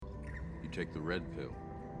take the red pill,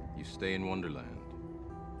 you stay in Wonderland.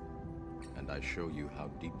 And I show you how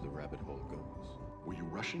deep the rabbit hole goes. Were you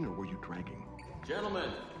rushing or were you dragging? Gentlemen,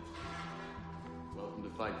 welcome to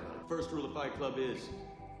Fight Club. First rule of Fight Club is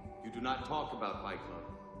you do not talk about Fight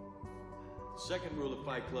Club. Second rule of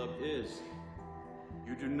Fight Club is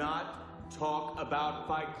you do not talk about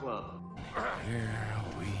Fight Club. Here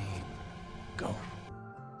we go.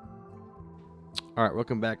 All right,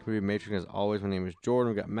 welcome back to Movie Matrix. As always, my name is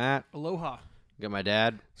Jordan. We got Matt. Aloha. We got my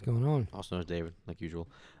dad. What's going on? Also known as David, like usual.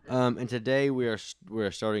 And today we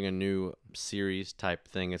are starting a new series type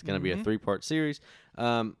thing. It's going to be a 3-part series.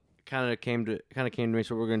 Kind of came to me.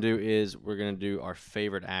 So what we're going to do is we're going to do our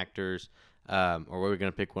favorite actors, or we're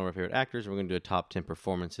going to pick one of our favorite actors. And we're going to do a top 10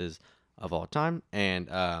 performances of all time. And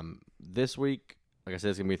this week, like I said,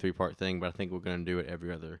 it's going to be a 3-part thing, but I think we're going to do it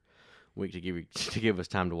every other week to give us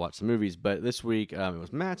time to watch some movies. But this week it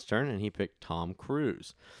was Matt's turn, and he picked Tom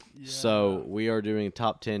Cruise. Yeah. So we are doing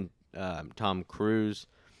top 10 Tom Cruise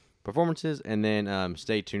performances, and then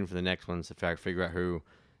stay tuned for the next ones to figure out who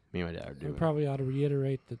me and my dad are doing. We probably ought to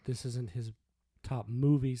reiterate that this isn't his top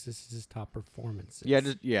movies. This is his top performances.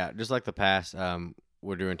 Just like the past.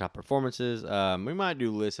 We're doing top performances. We might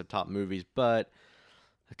do lists of top movies, but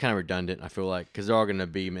it's kind of redundant, I feel like, because they're all going to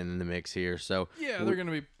be in the mix here. So yeah, they're going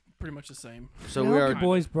to be pretty much the same. So we are.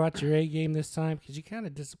 Boys brought your A game this time because you kind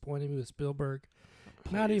of disappointed me with Spielberg.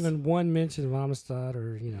 Please. Not even one mention of Amistad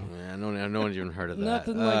or Yeah, no one's even heard of that.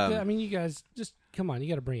 Nothing like that. I mean, you guys just come on. You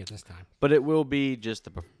got to bring it this time. But it will be just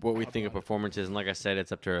what we think of performances, and like I said,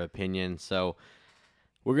 it's up to our opinion. So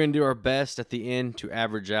we're gonna do our best at the end to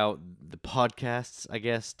average out the podcasts, I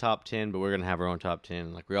guess, top 10. But we're gonna have our own top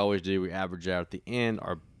 10, like we always do. We average out at the end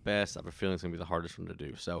our best. I have a feeling it's gonna be the hardest one to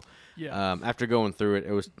do. So yeah. After going through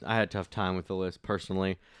it, I had a tough time with the list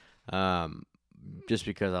personally. Just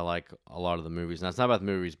because I like a lot of the movies. Now, it's not about the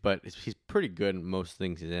movies, but he's pretty good in most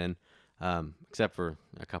things he's in, except for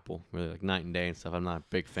a couple, really like Night and Day and stuff. I'm not a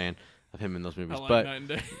big fan of him in those movies. I like but, Night and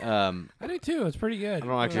Day. I do too. It's pretty good.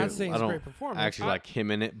 I Great performance. actually like him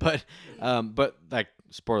in it, but like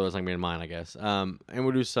spoilers, like me and mine, I guess. And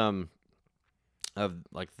we'll do some of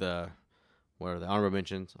like the honorable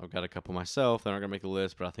mentions. I've got a couple myself. They're not gonna make the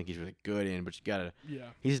list, but I think he's really good in. But you gotta. Yeah.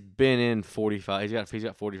 He's been in 45. He's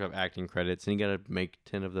got 45 acting credits, and you gotta make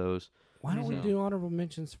 10 of those. Why don't we do honorable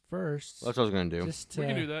mentions first? That's what I was gonna do. We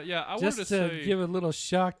can do that. Yeah, I wanted just to to say, give a little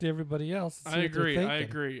shock to everybody else. I agree.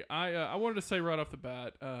 I wanted to say right off the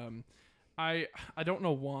bat, I don't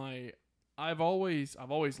know why. I've always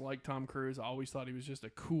liked Tom Cruise. I always thought he was just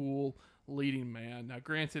a cool leading man. Now,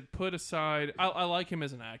 granted, put aside, I like him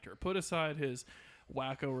as an actor. Put aside his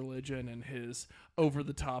wacko religion and his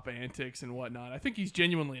over-the-top antics and whatnot. I think he's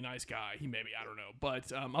genuinely a nice guy. He maybe, I don't know.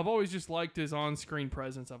 But I've always just liked his on-screen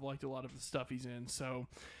presence. I've liked a lot of the stuff he's in. So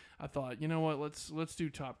I thought, you know what, let's do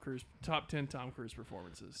top 10 Tom Cruise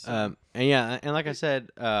performances. So, and like I said,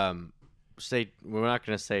 we're not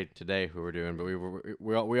going to say today who we're doing, but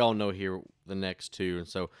we all know here the next two. And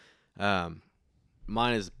so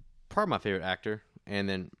mine is probably my favorite actor, and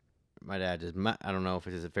then my dad is. I don't know if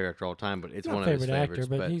it's his favorite actor all the time, but it's one of his favorites.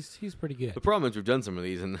 Actor, but he's pretty good. The problem is we've done some of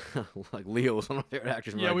these, and like Leo was one of my favorite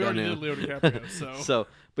actors. Yeah, we already did Leo DiCaprio.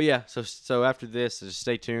 So after this, just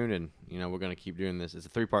stay tuned, and we're gonna keep doing this. It's a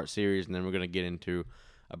 3-part series, and then we're gonna get into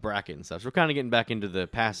a bracket and stuff. So we're kind of getting back into the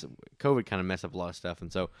past. COVID kind of messed up a lot of stuff,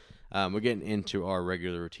 and so we're getting into our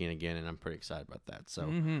regular routine again, and I'm pretty excited about that. So,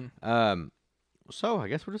 so I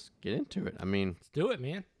guess we'll just get into it. I mean, let's do it,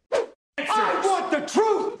 man. I want the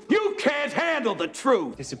truth! You can't handle the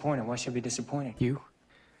truth! Disappointed. Why should I be disappointed? You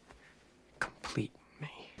complete me.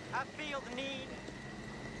 I feel the need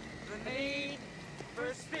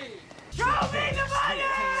for speed. Show me the money!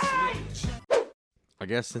 I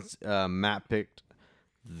guess since Matt picked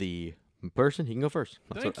the person, he can go first.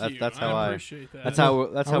 That's how I appreciate that. That's how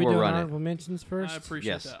we're running. Honorable mentions first. I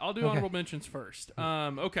appreciate that. I'll do honorable mentions first.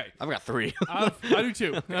 Okay. I've got 3. I do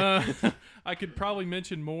too. I could probably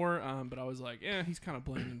mention more, but I was like, he's kind of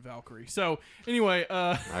blaming Valkyrie. So anyway,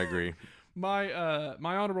 I agree. My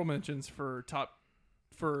honorable mentions for Tom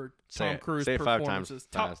Cruise say it 5 performances.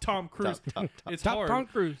 times. Tom Cruise. It's top hard. Tom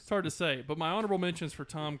Cruise. It's hard to say, but my honorable mentions for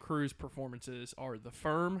Tom Cruise performances are The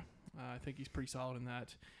Firm. I think he's pretty solid in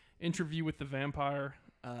that. Interview with the Vampire,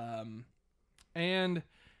 and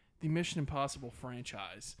the Mission Impossible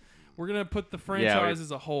franchise. We're going to put the franchise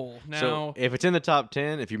as a whole. Now, so if it's in the top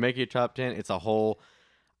 10, if you make it top 10, it's a whole.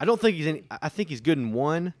 I don't think he's in. I think he's good in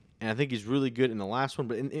one. and I think he's really good in the last one.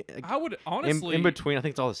 But I would honestly in between, I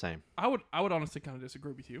think it's all the same. I would honestly kind of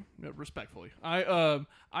disagree with you, respectfully.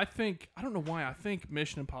 I think I don't know why I think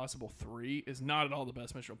Mission Impossible 3 is not at all the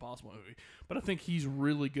best Mission Impossible movie, but I think he's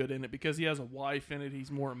really good in it because he has a wife in it.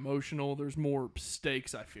 He's more emotional. There's more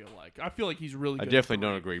stakes. I feel like he's really good. I definitely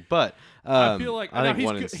don't agree, but I feel like I think he's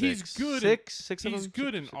one good. in six. He's good. Six of He's them?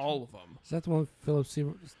 good in all of them. Is that the one with Philip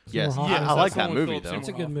Seymour? Yes. Hoffman? Yeah, I that's like the that one with movie, Philip though. Seymour It's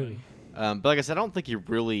a good Hoffman. movie. But like I said, I don't think he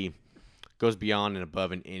really goes beyond and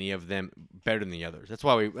above in any of them better than the others. That's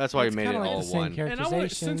why we It's made kinda it like all the same one. character. And I want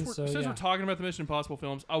to, since Characterization, we're talking about the Mission Impossible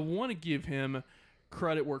films, I want to give him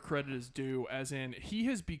credit where credit is due, as in he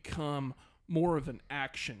has become more of an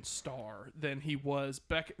action star than he was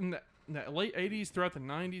back in the late 80s, throughout the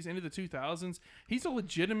 90s, into the 2000s. He's a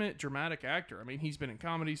legitimate dramatic actor. I mean, he's been in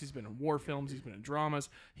comedies, he's been in war films, he's been in dramas.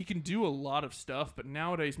 He can do a lot of stuff, but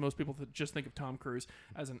nowadays most people just think of Tom Cruise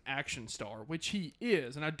as an action star, which he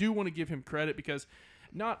is. And I do want to give him credit because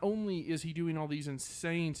not only is he doing all these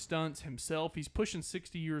insane stunts himself, he's pushing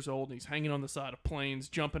 60 years old and he's hanging on the side of planes,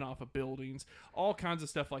 jumping off of buildings, all kinds of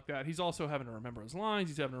stuff like that. He's also having to remember his lines,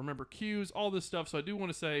 he's having to remember cues, all this stuff. So I do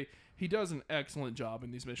want to say he does an excellent job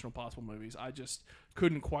in these Mission Impossible movies. I just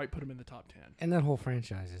couldn't quite put him in the top 10. And that whole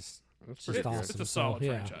franchise is just awesome. It's a solid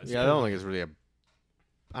so, yeah. franchise. Yeah, I don't think it's really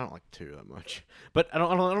I don't like 2 that much, but I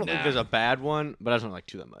don't think there's a bad one. But I just don't like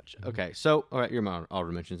 2 that much. Okay, so all right, your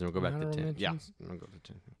honorable mentions, and we'll go back to Honorable 10. Yeah, mentions? we'll go to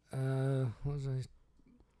 10. What was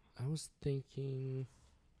I was thinking.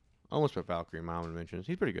 I almost put Valkyrie in my honorable mentions.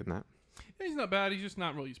 He's pretty good in that. Yeah, he's not bad. He's just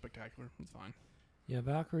not really spectacular. It's fine. Yeah,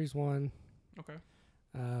 Valkyrie's one. Okay.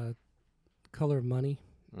 Color of Money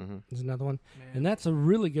Mm-hmm. is another one, Man. and that's a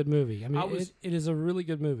really good movie. I mean, I was- it is a really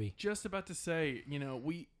good movie. Just about to say,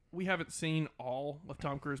 we haven't seen all of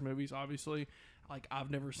Tom Cruise movies, obviously. Like, I've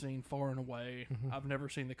never seen Far and Away. I've never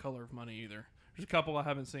seen The Color of Money either. There's a couple I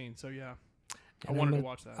haven't seen, so yeah. I And wanted to I'm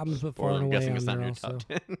watch that. I'm gonna put Or Far and I'm Away guessing on it's not there in your also.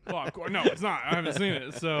 top 10. Well, of course, no, it's not. I haven't seen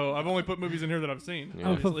it, so I've only put movies in here that I've seen. Yeah. I'm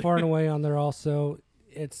gonna put obviously. Far and Away on there also.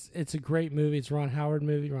 It's a great movie. It's a Ron Howard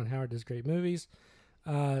movie. Ron Howard does great movies.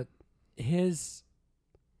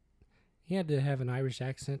 He had to have an Irish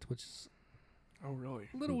accent, which is Oh, really?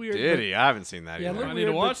 a little weird. Did but- he? I haven't seen that Yeah, a either. little I need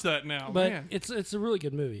to weird, watch that now. But Man. it's a really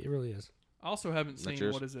good movie. It really is. I also haven't That's seen,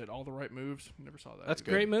 yours? what is it, All the Right Moves. Never saw that. That's either.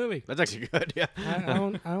 good. Great movie. That's actually good. Yeah, I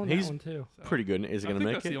own that He's one too. So, pretty good. Is he I gonna think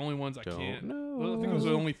make that's it? the only ones I Don't can't. know. Well, I think it was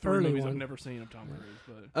the only 3 Early movies I've one. never seen of Tom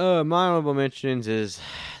Cruise. But My honorable mentions is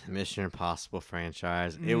the Mission Impossible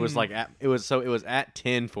franchise. It was like it was at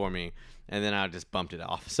 10 for me, and then I just bumped it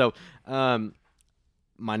off. So,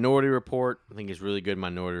 Minority Report, I think is really good.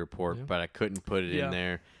 Minority Report, Yeah. but I couldn't put it Yeah. in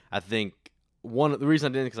there. I think the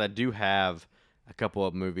reason I didn't because I do have a couple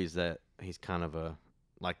of movies that he's kind of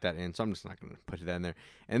like that in, so I'm just not going to put that in there.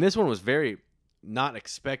 And this one was very not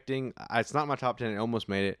expecting. It's not my top 10. It almost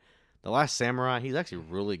made it. The Last Samurai, he's actually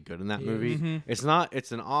really good in that He movie. Mhm.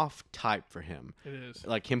 It's an off type for him. it is.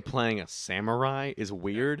 Like him playing a samurai is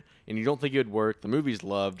weird, and you don't think it would work. The movie's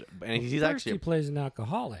loved, and he's First, actually he plays an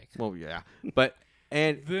alcoholic. well, yeah, but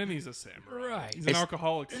and Then he's a samurai. Right. He's an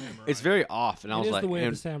alcoholic samurai. it's very off. And I It was is like, the way of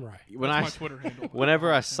and the samurai. when That's I my Twitter handle.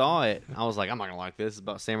 whenever I saw it, I was like, I'm not gonna like this. It's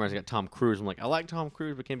about samurais. I got Tom Cruise. I'm like, I like Tom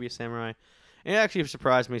Cruise, but can't be a samurai. And it actually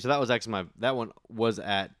surprised me. So that was actually that one was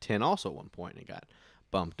at 10 also at one point, and it got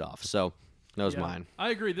bumped off. So that was Yeah. mine.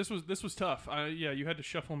 I agree. This was tough. You had to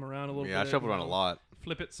shuffle them around a little bit. Yeah, I shuffled around a lot.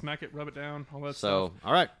 Flip it, smack it, rub it down, all that So stuff.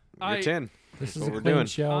 all right, you're I- 10. This That's is what a we're clean doing.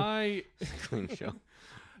 show. I Clean show.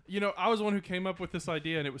 I was the one who came up with this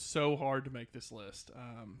idea, and it was so hard to make this list.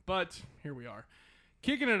 But here we are.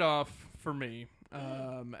 Kicking it off for me,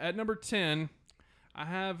 at number 10, I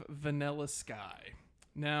have Vanilla Sky.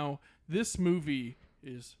 Now, this movie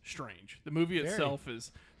is strange. The movie itself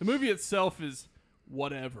is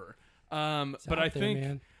whatever. But out I there, think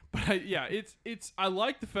man. But it's I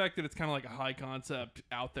like the fact that it's kind of like a high concept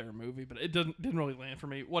out there movie, but it didn't really land for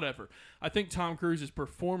me. Whatever. I think Tom Cruise's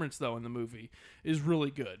performance though in the movie is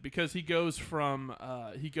really good because he goes from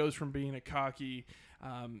being a cocky,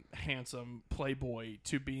 handsome playboy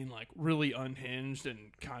to being like really unhinged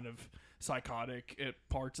and kind of psychotic at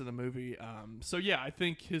parts of the movie. So yeah, I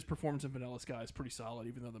think his performance in Vanilla Sky is pretty solid,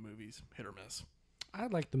 even though the movie's hit or miss. I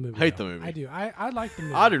like the movie. Hate though. the movie. I do. I like the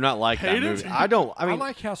movie. I do not like that Hate it? movie. I don't. I I mean,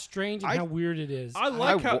 like how strange and I- how weird it is. I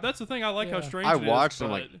like how wa- that's the thing. I like how Yeah. strange I it is, watched them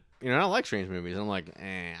but- like I like strange movies. I'm like,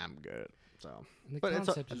 I'm good. So, And the but it's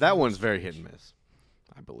concept is that really one's very hit strange. and miss.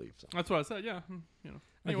 I believe so. That's what I said. Yeah, Anyway,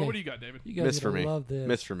 Okay. what do you got, David? You guys Miss are for gonna me. love this.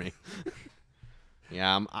 Miss for me.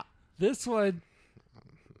 Yeah, This one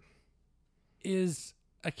is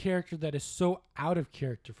a character that is so out of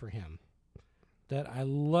character for him that I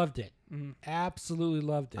loved it. Absolutely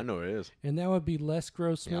loved it. I know it is. And that would be Les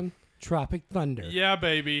Grossman, Tropic Thunder. Yeah,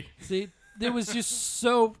 baby. See, it was just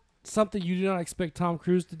so something you do not expect Tom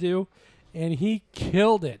Cruise to do, and he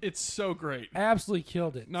killed it. It's so great. Absolutely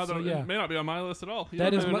killed it. No, So, it yeah, may not be on my list at all. You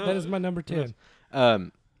that don't is know. my number 10.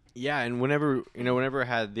 Yeah, and whenever I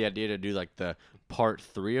had the idea to do like the part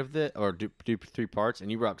 3 of it, or do 3 parts,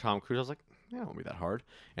 and you brought up Tom Cruise, I was like, yeah, it won't be that hard.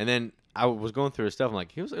 And then I was going through his stuff, I'm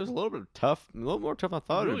like, it was a little bit tough, a little more tough than I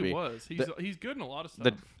thought It it would really be. was. He's good in a lot of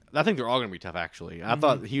stuff. I think they're all going to be tough, actually. I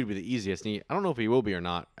thought he would be the easiest. And I don't know if he will be or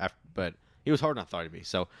not, but he was harder than I thought he'd be.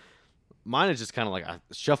 So mine is just kind of like I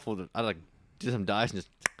shuffled it. I like did some dice and just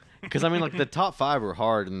because I mean like the top 5 were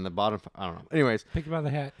hard and the bottom I don't know. Anyways, Pick him out of the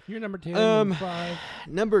hat. You're number 10. Number 5.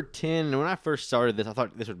 number 10. And when I first started this, I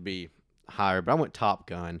thought this would be higher, but I went Top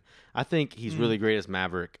Gun. I think he's really great as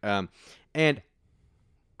Maverick. And when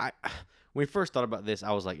we first thought about this,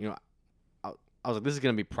 I was like, I was like, this is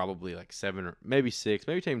going to be probably like 7 or maybe 6,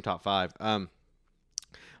 maybe even top 5.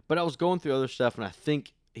 But I was going through other stuff, and I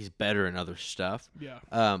think he's better in other stuff. Yeah.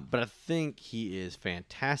 But I think he is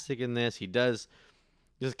fantastic in this. This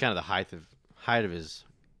is kind of the height of his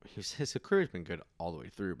career's been good all the way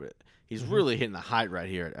through, but he's really hitting the height right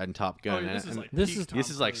here in Top Gun. Oh, this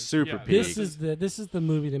is like super peak. This is the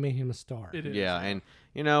movie that made him a star. It is. Yeah, and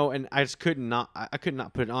and I just could not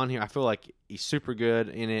put it on here. I feel like he's super good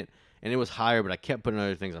in it. And it was higher, but I kept putting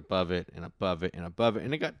other things above it and above it and above it,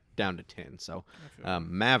 and it got down to 10. So,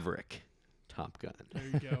 Maverick, Top Gun. There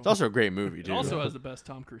you go. It's also a great movie, It too. also has the best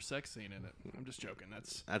Tom Cruise sex scene in it. I'm just joking.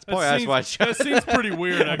 That's probably that's why it's that scene's pretty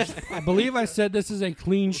weird. Actually, I believe I said this is a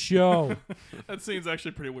clean show. that scene's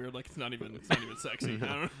actually pretty weird. Like it's not even sexy. I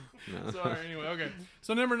don't know. Sorry. Anyway, okay.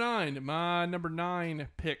 So number 9, my number 9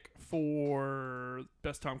 pick for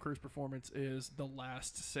best Tom Cruise performance is The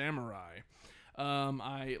Last Samurai.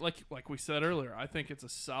 I like we said earlier, I think it's a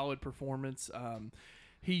solid performance.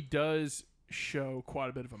 He does show quite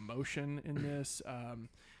a bit of emotion in this.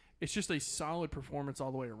 It's just a solid performance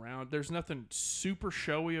all the way around. There's nothing super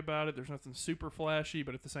showy about it. There's nothing super flashy,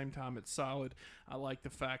 but at the same time, it's solid. I like the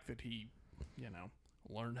fact that he,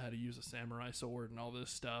 learned how to use a samurai sword and all this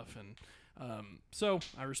stuff, and so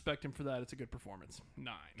I respect him for that. It's a good performance.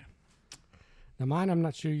 9. Now mine, I'm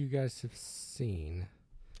not sure you guys have seen.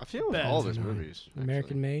 I've seen it with all of his movies.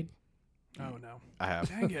 American Made. Oh no! I have.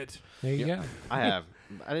 Dang it! There you go. I have.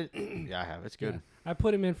 I didn't. Yeah, I have. It's good. Yeah. I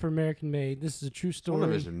put him in for American Made. This is a true story. One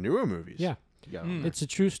of his newer movies. Yeah. It's a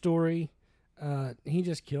true story. He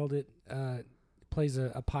just killed it. Plays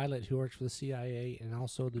a pilot who works for the CIA and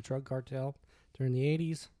also the drug cartel during the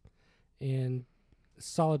 80s. And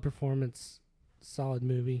solid performance, solid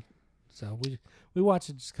movie. So we watched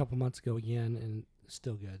it just a couple months ago again, and it's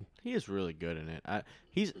still good. He is really good in it.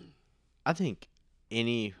 I think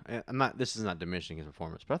this is not diminishing his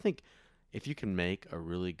performance, but I think if you can make a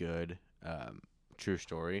really good true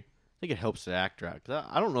story, I think it helps the actor out. 'Cause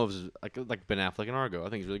I don't know if it's like Ben Affleck in Argo. I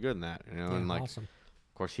think he's really good in that. Yeah, and awesome.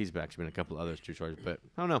 Of course, he's actually been in a couple of other true stories, but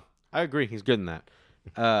I don't know. I agree, he's good in that.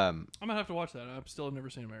 I'm gonna have to watch that. I've still never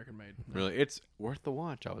seen American Made. Really, it's worth the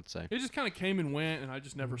watch, I would say. It just kind of came and went, and I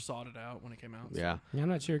just never sought it out when it came out. So. Yeah. I'm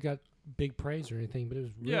not sure it got big praise or anything, but it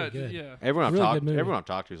was really good. Yeah. Everyone Really good movie. I've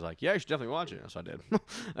talked to is like, yeah, you should definitely watch it. So I did.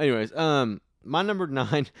 Anyways, my number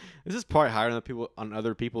 9. This is probably higher than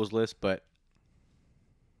other people's list, but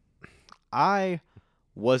I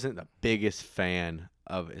wasn't the biggest fan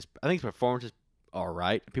of his. I think his performance is all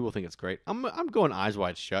right. People think it's great. I'm going Eyes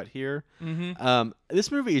Wide Shut here. Mm-hmm.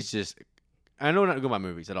 This movie is just. I know I'm not going by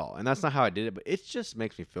movies at all, and that's not how I did it, but it just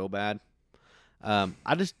makes me feel bad. I'm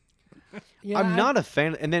not a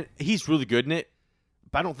fan, and then he's really good in it,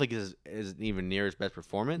 but I don't think it is even near his best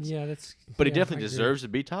performance. Yeah, that's. But he yeah, definitely I agree. deserves to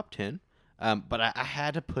be top 10. But I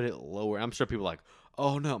had to put it lower. I'm sure people are like,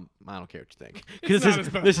 oh no, I don't care what you think. It's not his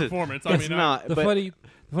best performance. I It's mean, not. The but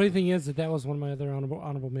funny thing is that was one of my other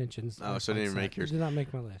honorable mentions. Oh, so it didn't make yours. It did not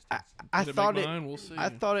make my list. I Did it thought make it. mine? We'll see. I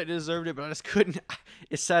thought it deserved it, but I just couldn't.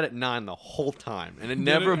 It sat at 9 the whole time, and it Did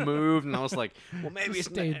never it? moved. And I was like, well, maybe Just it's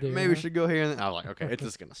stayed there, maybe we huh? should go here. And I was like, okay, it's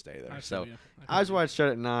just gonna stay there. I So feel you. Eyes Wide Shut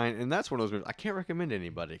at 9, and that's one of those movies I can't recommend to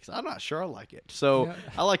anybody because I'm not sure I like it. So Yeah.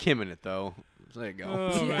 I like him in it though. So there you go.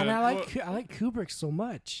 Oh, See, man. and I Well, like Kubrick so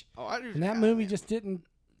much, Oh, I do. and that movie just didn't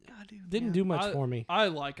do much for me. I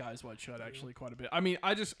like Eyes Wide Shut actually quite a bit. I mean,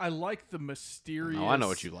 I like the mysterious. Oh, I know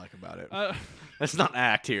what you like about it. Uh, Let's not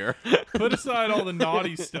act here. put aside all the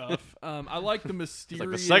naughty stuff. I like the It's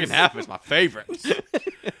mysterious. like the second half is my favorite.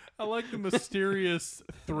 I like the mysterious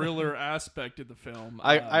thriller aspect of the film.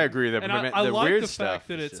 I agree with that, and but I the like weird the stuff fact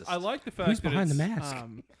that is it's. just- I like the fact Who's that behind it's, the mask?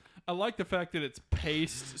 I like the fact that it's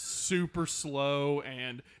paced super slow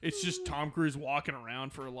and it's just Tom Cruise walking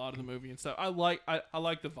around for a lot of the movie and stuff. I like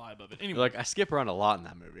the vibe of it. Anyway, Like I skip around a lot in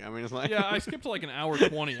that movie. I mean, it's like yeah, I skipped like an hour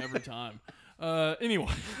 20 every time. Anyway,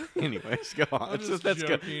 Anyways, go on. I'm just Let's go.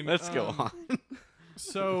 joking. Let's go on.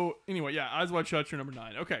 So anyway, yeah, Eyes Wide Shut, your number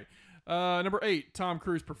 9. Okay, number 8, Tom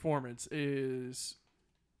Cruise performance is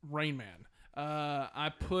Rain Man.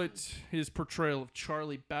 I put his portrayal of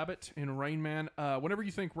Charlie Babbitt in Rain Man. Whenever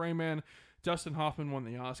you think Rain Man, Dustin Hoffman won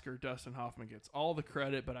the Oscar. Dustin Hoffman gets all the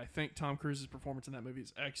credit, but I think Tom Cruise's performance in that movie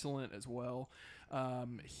is excellent as well.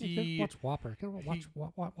 Watch Whopper. Watch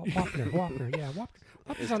Whopper. Yeah,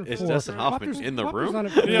 Whopper's on it. Is Dustin Hoffman in the room? On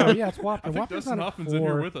it, yeah, it's Whopper. I think Whopper's Dustin on it Hoffman's in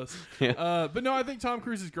here with us. But no, I think Tom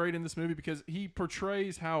Cruise is great in this movie because he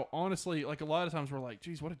portrays how, honestly, like a lot of times we're like,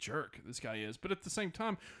 geez, what a jerk this guy is. But at the same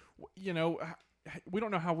time, we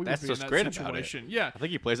don't know how we That's would be in what's that great about situation. it. Yeah. I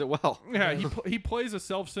think he plays it well. Yeah, he plays a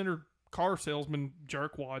self-centered car salesman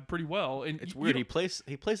jerkwad pretty well. And It's weird. He plays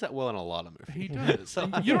that well in a lot of movies. He does. So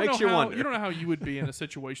And it you don't makes know you how wonder. you don't know how you would be in a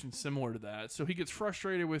situation similar to that. So he gets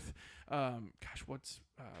frustrated with, what's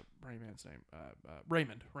Rayman's name?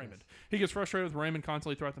 Raymond. He gets frustrated with Raymond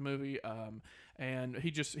constantly throughout the movie, and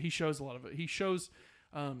he shows a lot of it. He shows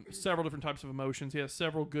several different types of emotions. He has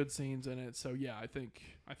several good scenes in it. So yeah, I think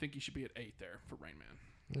he should be at 8 there for Rain Man.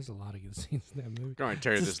 There's a lot of good scenes in that movie. Going to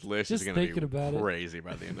tell you this list is just going to thinking be about it. crazy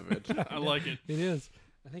by the end of it. I like it. It is.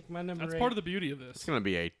 I think my number That's 8. part of the beauty of this. It's going to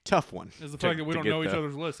be a tough one. Is the to- fact that we to don't get know each the-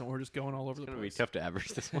 other's lists and we're just going all over the It's going to be place. tough to average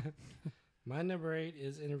this one. My number 8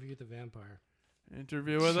 is Interview with the Vampire.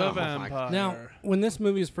 Interview with Oh a my Vampire. Now, when this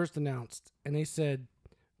movie was first announced and they said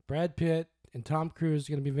Brad Pitt and Tom Cruise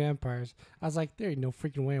are going to be vampires, I was like, there ain't no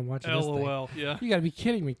freaking way I'm watching this thing. LOL. Yeah. You got to be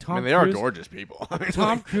kidding me. Tom I mean, they are Cruise, gorgeous people. I mean,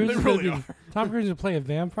 Tom like, Cruise they is really gonna be, Tom Cruise will play a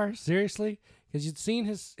vampire? Seriously? Because you'd seen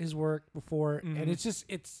his work before, and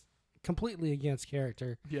it's completely against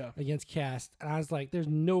character, Yeah. against cast. And I was like, there's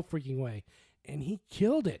no freaking way. And he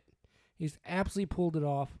killed it. He's absolutely pulled it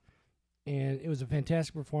off. And it was a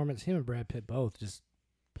fantastic performance. Him and Brad Pitt both just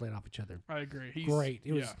played off each other. I agree. He's Great.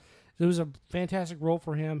 It was a fantastic role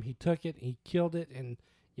for him. He took it. He killed it. And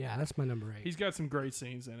yeah, that's my number 8. He's got some great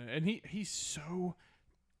scenes in it, and he's so,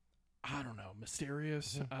 I don't know,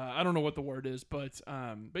 mysterious. I don't know what the word is, but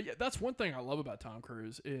yeah, that's one thing I love about Tom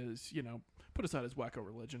Cruise is, put aside his wacko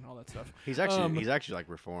religion, all that stuff. he's actually like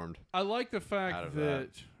reformed. I like the Out fact of that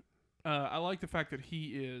I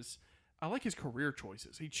like his career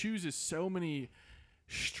choices. He chooses so many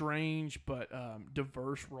strange but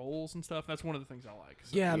diverse roles and stuff. That's one of the things I like.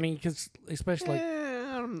 So, Yeah, I mean, because especially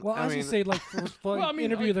like, well, I was gonna say like for Well, I mean,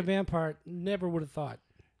 Interview like- with a Vampire, never would have thought.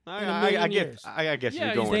 in a I million get. years. I guess Yeah,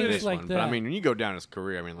 you're going he's with things this like one, but I that. mean, when you go down his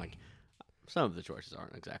career, I mean, like some of the choices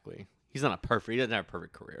aren't exactly. He's not a perfect. He doesn't have a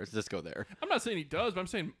perfect career. Let's just go there. I'm not saying he does,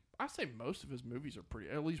 but I say most of his movies are pretty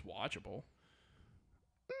at least watchable.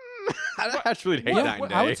 I actually hate What- Night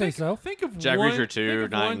what- and I Day. would say so. Think of Jack one, Reacher 2, think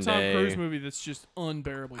of Night one and Tom Day. Cruise movie that's just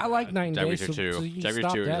unbearably I like bad. Night and Jack Day. Reacher 2. So you can Jack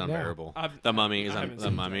stop Reacher 2 is that now. unbearable. I've- The Mummy is I haven't the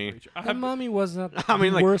seen Mummy. Jack Reacher. I The have- Mummy wasn't I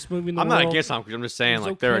mean, the like, worst movie in the I'm world. not against Tom Cruise. I'm just saying, It's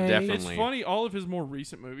like, there are okay. definitely. It's funny. All of his more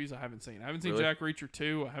recent movies I haven't seen. I haven't seen Really? Jack Reacher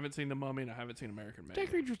 2. I haven't seen The Mummy, and I haven't seen American Made. Jack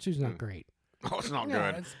Reacher 2's not great. Oh, it's not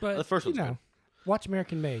Yeah, good. but The first you one's know, good. watch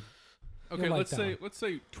American Made. Okay, You'll like let's that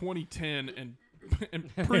say one. 2010 and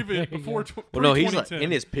There previous you before. go. Well, no, he's like 2010.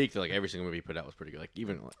 in his peak. Like every single movie he put out was pretty good. Like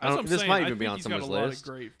even I what don't. I'm This saying. might I even be think on he's someone's got a lot of list.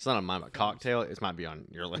 great It's not on mine. But Cocktail, it might be on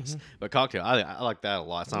your list. Mm-hmm. But Cocktail, I like that a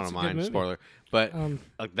lot. It's not That's on a good mine. movie. Spoiler. But Um,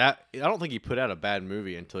 like that, I don't think he put out a bad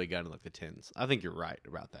movie until he got into like the tens. I think you're right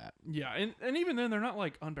about that. Yeah, and even then they're not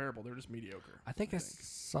like unbearable. They're just mediocre. I think I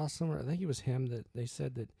saw somewhere. I think it was him that they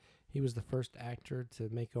said that he was the first actor to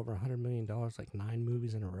make over $100 million, like 9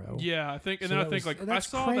 movies in a row. Yeah, I think, and So then I that think was- like I that's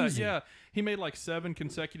saw crazy. that. Yeah, he made like 7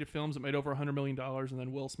 consecutive films that made over $100 million, and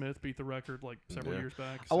then Will Smith beat the record like several Yeah. years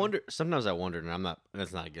back. I so- wonder. Sometimes I wonder, and I'm not.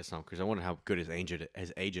 That's not against Tom Cruise. I wonder how good his agent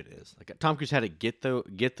is. Like Tom Cruise had to get the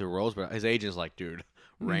roles, but his agent's like, dude,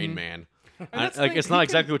 Rain Man. that's the Like thing, it's he not can-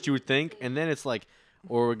 exactly what you would think, and then it's like,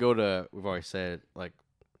 or we go to. We've already said like.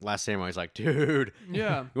 Last Samurai, he's like, dude,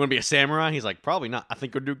 Yeah. you want to be a samurai? He's like, probably not. I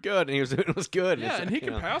think we'll do good, and it was good. Yeah, and he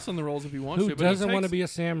can pass on the roles if he wants Who to. But he doesn't want to takes- be a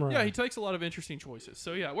samurai? Yeah, he takes a lot of interesting choices.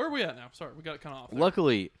 So yeah, where are we at now? Sorry, we got kind of off. There.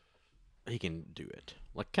 Luckily, he can do it.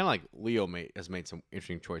 Like kind of like Leo has made some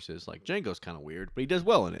interesting choices. Like Django's kind of weird, but he does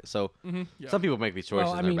well in it. So Yeah. some people make these choices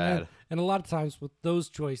well, I and mean, they're bad. and a lot of times with those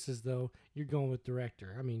choices, though, you're going with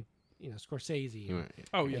director. I mean, Scorsese and,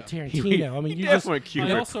 Oh and yeah. Tarantino. I mean, He you just definitely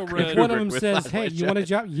Kubrick. I also read- if one of them Kubrick with says, Last "Hey, White you want a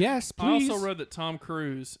Giant. job?" Yes, I please. also read that Tom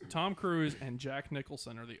Cruise, and Jack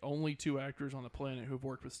Nicholson are the only 2 actors on the planet who've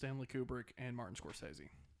worked with Stanley Kubrick and Martin Scorsese.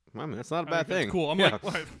 I mean, that's not a I bad think thing. that's cool. I'm Yeah. like,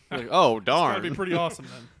 Like, oh, it's gotta darn. be pretty awesome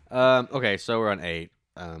then. Okay, so we're on 8.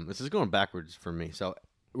 This is going backwards for me. So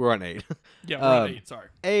we're on 8. Yeah, we're on Um, 8. Sorry.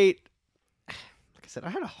 8. Like I said, I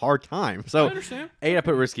had a hard time. I So understand. 8, I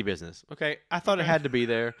put Risky Business. Okay, I thought it had to be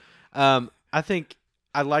there. I think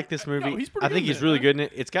I like this movie. he's pretty I think good in he's it, really man. good in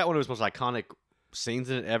it. It's got one of his most iconic scenes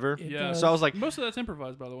in it ever. It Yeah. does. So I was like, Most of that's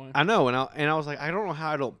improvised, by the way. I know, and I was like, I don't know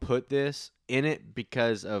how I don't put this in it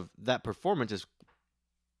because of that performance is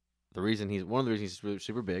the reason one of the reasons he's really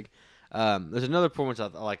super big. There's another performance I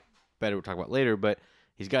like better we'll talk about later, but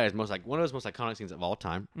he's got his one of his most iconic scenes of all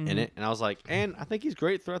time in it, and I was like, and I think he's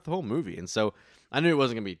great throughout the whole movie, and so I knew it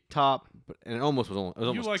wasn't gonna be top, and it almost was. It was You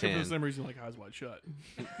almost like 10. it for the same reason you like Eyes Wide Shut.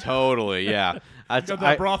 Totally, yeah. Got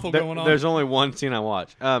that brothel going on. There's only one scene I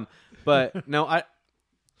watch. But no, I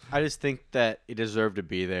just think that it deserved to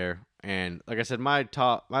be there. And like I said, my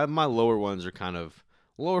lower ones are kind of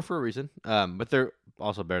lower for a reason. But they're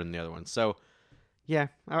also better than the other ones. So yeah,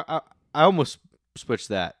 I almost switched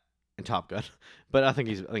that in Top Gun, but I think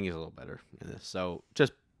he's a little better in this. So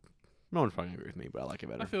just no one's probably gonna agree with me, but I like it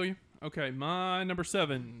better. I feel you. Okay, my number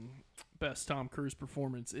 7 best Tom Cruise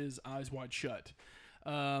performance is Eyes Wide Shut.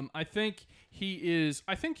 I think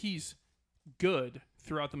he's good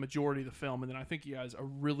throughout the majority of the film, and then I think he has a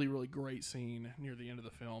really, really great scene near the end of the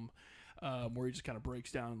film where he just kind of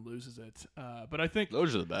breaks down and loses it. But I think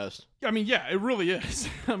Those are the best. I mean, yeah, it really is.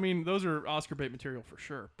 I mean, those are Oscar bait material for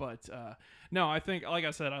sure. But no, I think, like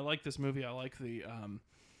I said, I like this movie. I like the,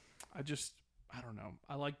 I don't know.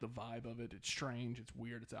 I like the vibe of it. It's strange. It's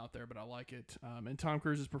weird. It's out there, but I like it. And Tom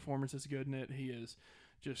Cruise's performance is good in it. He is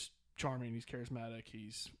just charming. He's charismatic.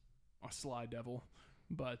 He's a sly devil.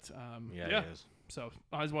 But Yeah, he is. So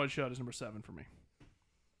Eyes Wide Shut is number 7 for me.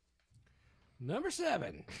 Number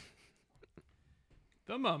 7.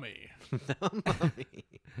 The Mummy.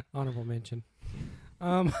 Honorable mention.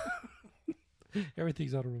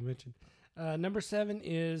 Everything's honorable mention. Number 7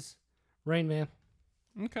 is Rain Man.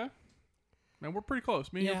 Okay. Man, we're pretty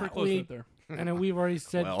close. Me and you are Yeah, pretty close right there. I know we've already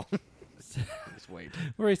said Well, just wait.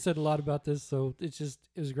 we already said a lot about this, so it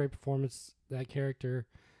was a great performance. That character,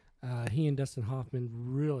 he and Dustin Hoffman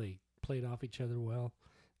really played off each other well.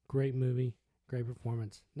 Great movie, great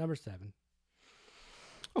performance. Number 7.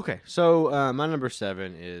 Okay, so my number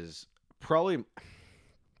 7 is probably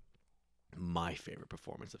my favorite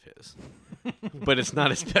performance of his, but it's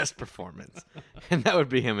not his best performance, and that would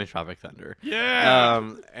be him in Tropic Thunder.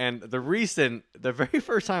 Yeah. And the very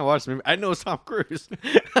first time I watched the movie, I didn't know it was Tom Cruise. Isn't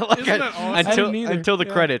that awesome? I didn't either. Until the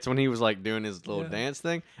Yeah. credits when he was like doing his little Yeah. dance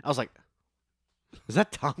thing, I was like, "Is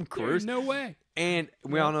that Tom Cruise?" There's no way. And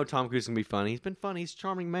we all know Tom Cruise can be funny. He's been funny. He's a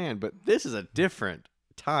charming man, but this is a different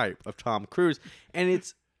type of Tom Cruise, and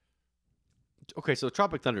it's okay. So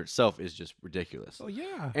Tropic Thunder itself is just ridiculous, Oh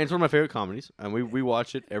yeah. and it's one of my favorite comedies, and we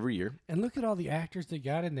watch it every year. And look at all the actors they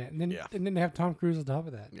got in that, and then Yeah. they have Tom Cruise on top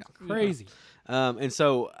of that. Yeah. Crazy. And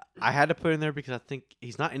so I had to put in there because I think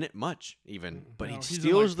he's not in it much, even, but No, he he's in,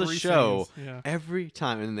 steals like, the 3 show scenes. Yeah. every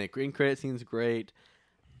time, and the green credit scene's great.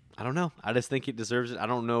 I don't know. I just think it deserves it. I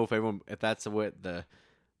don't know if that's what the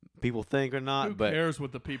people think or not, Who but cares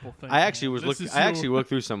what the people think? I actually man? was This looking. is I actually your- looked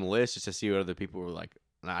through some lists just to see what other people were like.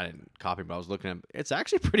 And I didn't copy, but I was looking at. It's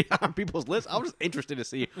actually pretty high on people's lists. I was interested to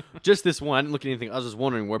see just this one. I didn't look at anything. I was just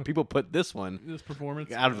wondering where people put this one this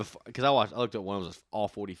performance. out of the because I looked at one that was all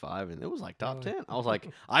 45 and it was like top Really? 10. I was like,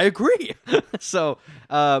 I agree. So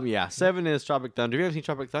yeah, 7 is Tropic Thunder. If you haven't seen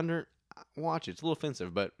Tropic Thunder, watch it. It's a little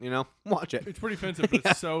offensive, but watch it. It's pretty offensive, but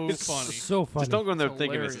Yeah. it's so It's funny. So funny. Just don't go in there It's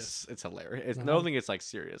thinking hilarious. it's hilarious. No. Don't think it's like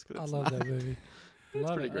serious. 'Cause I it's love not. that movie.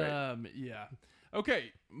 Love pretty it. great. Yeah.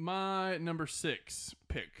 Okay, my number 6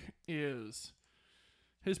 pick is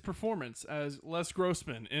his performance as Les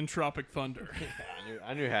Grossman in Tropic Thunder.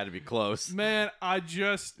 I knew it had to be close. Man,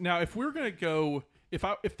 now if we're gonna go,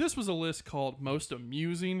 if this was a list called most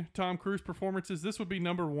amusing Tom Cruise performances, this would be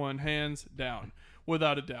number 1, hands down,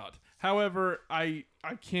 without a doubt. However, I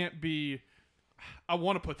can't be. I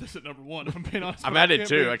want to put this at number 1. If I'm being honest, I'm but I at it can't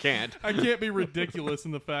too. be- I can't. I can't be ridiculous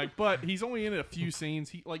in the fact, but he's only in a few scenes.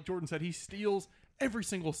 He, like Jordan said, he steals every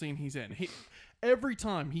single scene he's in. Every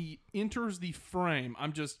time he enters the frame,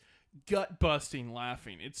 I'm just gut busting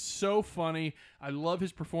laughing. It's so funny. I love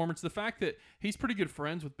his performance. The fact that he's pretty good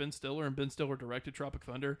friends with Ben Stiller, and Ben Stiller directed Tropic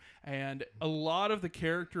Thunder, and a lot of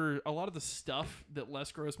the stuff that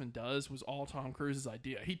Les Grossman does was all Tom Cruise's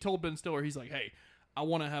idea. He told Ben Stiller, he's like, hey, I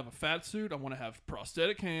want to have a fat suit, I want to have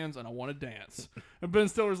prosthetic hands, and I want to dance. And Ben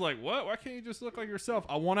Stiller's like, what? Why can't you just look like yourself?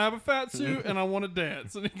 I want to have a fat suit, and I want to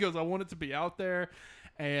dance. And he goes, I want it to be out there.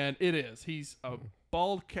 And it is. He's a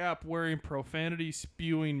bald cap wearing, profanity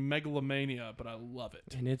spewing megalomania, but I love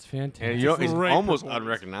it. And it's fantastic. And you know, he's Great almost performance.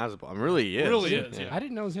 unrecognizable. I mean, really he is. Really is, yeah. I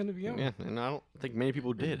didn't know it was him to be honest. Yeah, and I don't think many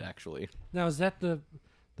people did actually. Now, is that the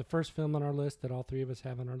first film on our list that all three of us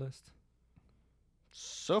have on our list?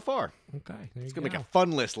 So far, Okay, there it's you gonna go. make a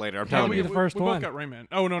fun list later. I'm How telling many you. the first we one? both got Rayman.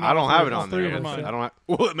 Oh no, I don't have it all on three there. of us. I don't have.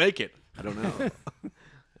 Will it make it? I don't know.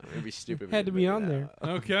 It'd be stupid. if it Had to didn't be make on it there. out.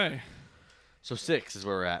 Okay. So 6 is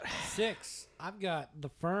where we're at. 6. I've got The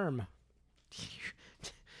Firm.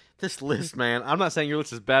 This list, man. I'm not saying your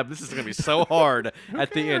list is bad, but this is gonna be so hard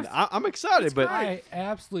at the end. I'm excited, but I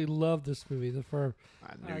absolutely love this movie, The Firm.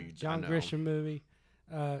 I knew you. John I know. Grisham movie.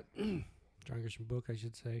 John Grisham book, I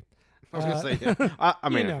should say. I was gonna say. Yeah. I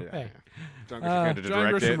mean, know, yeah, hey. yeah. John Grisham had to John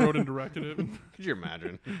direct Grisham it. wrote and directed it. Could you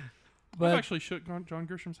imagine? I've actually shook John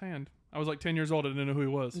Grisham's hand. I was like 10 years old. I didn't know who he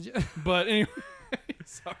was. Did you- But anyway,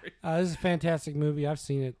 sorry. This is a fantastic movie. I've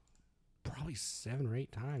seen it probably 7 or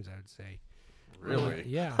 8 times, I would say. Really?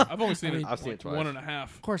 Yeah. I've only seen I it, mean, I've seen it like twice. 1.5.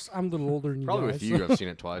 Of course, I'm a little older than Probably you with guys. you. I've seen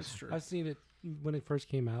it twice. True. I've seen it when it first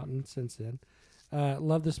came out and since then.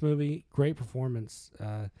 Love this movie. Great performance.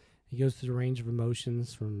 He goes through the range of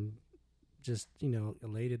emotions from just,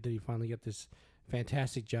 elated that he finally got this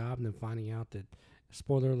fantastic job and then finding out that,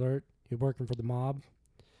 spoiler alert, he's working for the mob.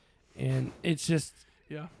 And it's just,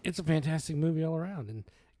 Yeah. it's a fantastic movie all around and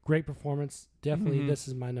great performance. Definitely, Mhm. this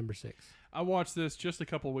is my number 6. I watched this just a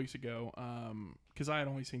couple of weeks ago because I had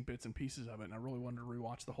only seen bits and pieces of it, and I really wanted to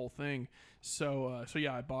rewatch the whole thing. So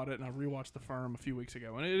yeah, I bought it and I rewatched The Firm a few weeks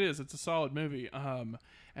ago, and it's a solid movie. And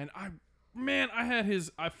I had his.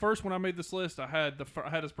 First when I made this list, I had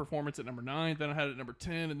his performance at number 9, then I had it at number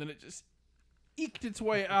 10, and then it just eked its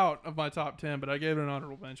way out of my top 10. But I gave it an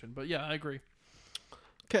honorable mention. But yeah, I agree.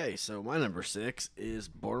 Okay, so my number 6 is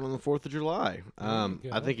Born on the 4th of July. you I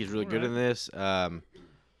go. think he's really good Alright. in this.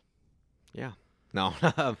 Yeah, no,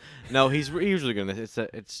 no, he's really good in this.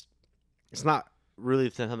 It's not really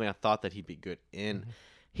something I thought that he'd be good in.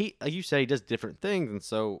 He, like you said, he does different things, and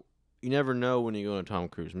so you never know when you go to a Tom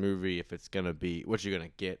Cruise movie if it's gonna be what you're gonna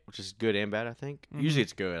get, which is good and bad. I think usually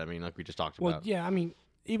it's good. I mean, like we just talked Well, about. yeah, I mean,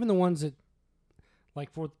 even the ones that,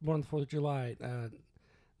 like Born on the 4th of July,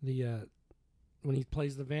 when he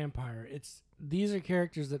plays the vampire, these are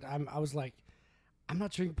characters that I was like, I'm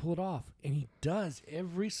not sure he can pull it off, and he does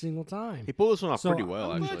every single time. He pulled this one off So, pretty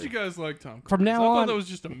well, I'm glad actually. you guys like Tom Cruise. From now I thought on- that was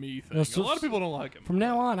just a me thing. No, so- a lot of people don't like him. From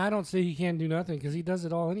now on, I don't say he can't do nothing because he does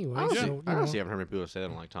it all anyway. I honestly, so, I honestly haven't heard many people say they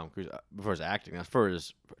don't like Tom Cruise for his acting. As for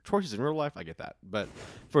his choices in real life, I get that, but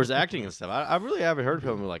for his acting and stuff, I really haven't heard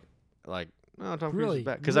people like, no, Tom Cruise Really, is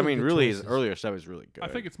bad. Because really I mean, good really, his choices. earlier stuff is really good. I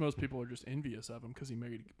think it's most people are just envious of him because he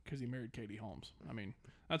married Katie Holmes. I mean,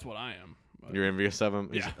 that's what I am. But You're envious of him.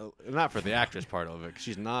 Yeah. Not for the actress part of it, 'cause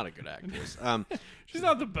she's not a good actress. she's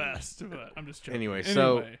not the best, but I'm just joking. Anyway,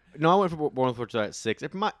 so no, I went for Born on the 4th of July at 6.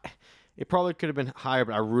 It probably could have been higher,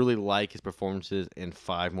 but I really like his performances in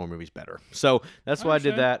 5 more movies better. So that's I why I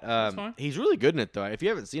did understand. that. That's fine. He's really good in it, though. If you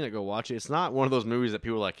haven't seen it, go watch it. It's not one of those movies that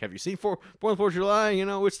people are like, have you seen Born on the 4th of July?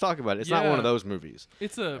 Let's talk about it. It's not one of Yeah. those movies.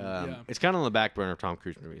 it's a It's kind of on the back burner of Tom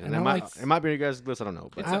Cruise movies. And And I like- it might be on you guys' list. I don't know.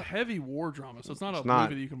 But it's a heavy war drama, so it's not a not-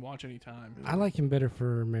 movie that you can watch anytime. I like him better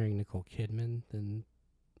for marrying Nicole Kidman than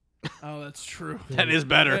Oh, that's true. that is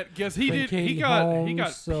better. Guess he Than did. He Katie got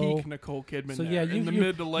Holmes, so- peak Nicole Kidman. So there yeah, in the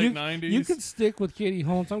mid to late 90s. You could stick with Katie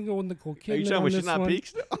Holmes. I'm going with Nicole Are you Kidman telling on me this she's not one. peak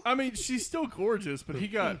still? I mean, she's still gorgeous, but he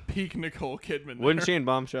got peak Nicole Kidman. Wasn't there. she in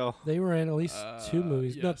Bombshell? They were in at least 2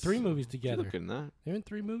 movies, no, yes. 3 movies She together. looked good in that. They're in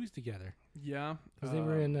 3 movies together Yeah, because they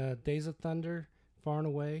were in Days of Thunder, Far and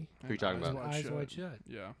Away, Who are you talking about? Eyes Wide Shut.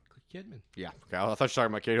 Yeah. Kidman. Yeah. Okay. I thought you were talking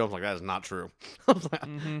about Katie Holmes. Like, that is not true. I was like,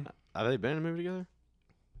 Mm-hmm. have they been in a movie together?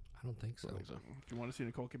 I don't think so. I don't think so. If you want to see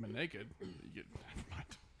Nicole Kidman naked,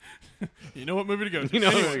 you know what movie to go to. You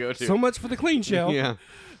know who Anyway, to go to. So much for the clean show. Yeah.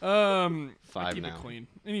 I 5 keep now. it clean.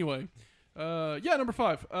 Anyway, number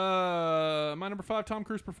 5. My number 5 Tom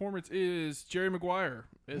Cruise performance is Jerry Maguire.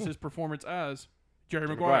 Is his performance as Jerry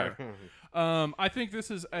Maguire. I think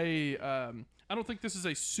this is a. I don't think this is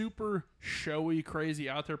a super showy, crazy,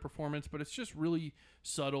 out there performance, but it's just really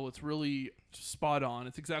subtle. It's really spot on.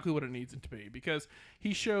 It's exactly what it needs it to be because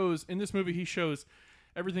he shows in this movie. He shows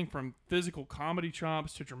everything from physical comedy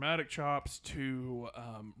chops to dramatic chops to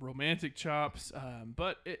romantic chops.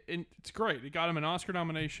 But it's great. It got him an Oscar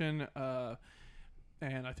nomination, and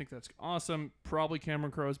I think that's awesome. Probably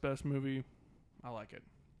Cameron Crowe's best movie. I like it.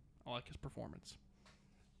 I like his performance.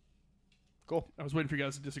 Cool. I was waiting for you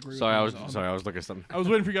guys to disagree. Sorry, I with was me on- sorry. I was looking at something. I was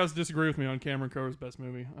waiting for you guys to disagree with me on Cameron Crowe's best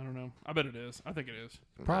movie. I don't know. I bet it is. I think it is.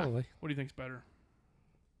 Probably. What do you think's better?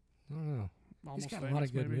 I don't know. Almost got a Famous, lot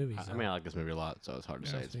of good maybe. movies. I mean, I like this movie a lot, so it's hard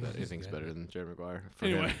to Yeah, say it's Famous is anything's good. better than Jerry Maguire. For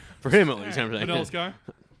Anyway. him. For him at least. I'm saying. Vanilla Sky.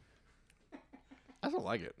 I don't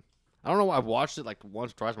like it. I don't know why I've watched it like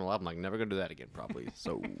once, twice in my life. I'm like, never gonna do that again, probably.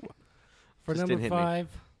 So For just number didn't hit me. 5,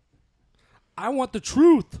 I Want the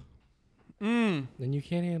Truth. Mm. And you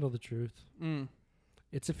can't handle the truth. Mm.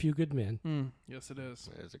 It's A Few Good Men. Mm. Yes, it is.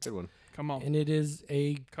 It's a good one. Come on. And it is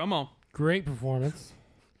a Come on. great performance.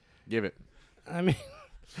 Give it. I mean,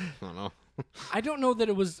 I don't know. I don't know that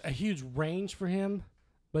it was a huge range for him,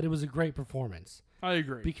 but it was a great performance I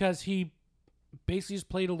agree. because he basically just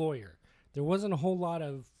played a lawyer. There wasn't a whole lot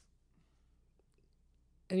of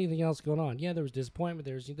anything else going on. Yeah, there was disappointment.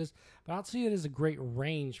 There was this, but I'll see it as a great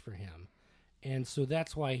range for him. And so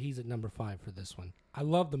that's why he's at number 5 for this one. I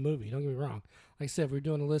love the movie. Don't get me wrong. Like I said, if we're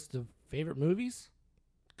doing a list of favorite movies,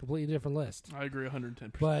 completely different list. I agree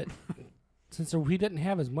 110%. But since he didn't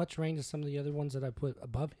have as much range as some of the other ones that I put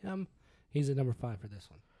above him, he's at number 5 for this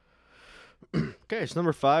one. Okay, so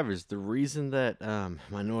number 5 is the reason that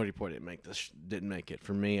Minority Report didn't make it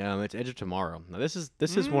for me. It's Edge of Tomorrow. Now this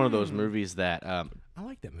is one of those movies that I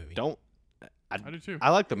like that movie. I do too.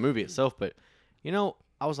 I like the movie itself, but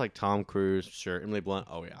I was like Tom Cruise, sure, Emily Blunt.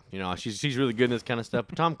 Oh yeah, she's really good in this kind of stuff.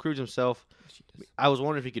 But Tom Cruise himself, I was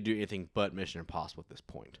wondering if he could do anything but Mission Impossible at this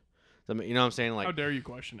point. So, I mean, you know what I'm saying? Like, How dare you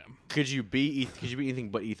question him? could you be anything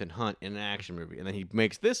but Ethan Hunt in an action movie? And then he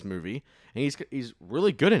makes this movie, and he's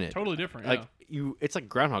really good in it. Totally different. Like it's like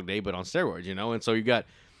Groundhog Day, but on steroids, And so you got,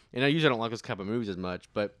 and I usually don't like this type of movies as much,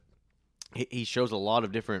 but he shows a lot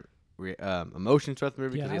of different emotions throughout the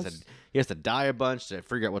movie Yeah, because he has to die a bunch to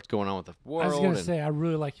figure out what's going on with the world. I was going to and- say, I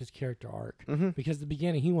really like his character arc because at the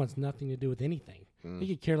beginning, he wants nothing to do with anything. He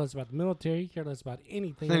could care less about the military. He cared less about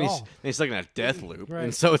anything then at he's, all. then he's stuck in a death loop, Right.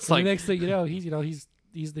 and so it's And like, the next thing you know,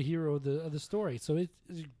 he's the hero of the story. So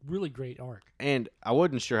it's a really great arc. and I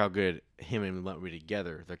wasn't sure how good him and Blunt were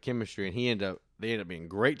together, their chemistry, and they ended up being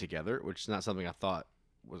great together, which is not something I thought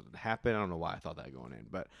would happen. I don't know why I thought that going in,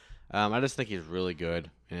 but I just think he's really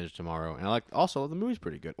good in Edge of Tomorrow, and I like also the movie's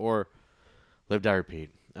pretty good. Or Live Die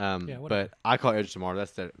Repeat. whatever. But I call it Edge of Tomorrow.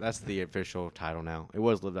 That's the official title now. It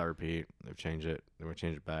was Live Die Repeat. They've changed it. They would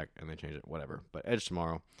change it back, and they changed it. Whatever. But Edge of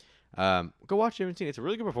Tomorrow. Go watch it if you haven't seen it. It's a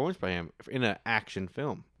really good performance by him in an action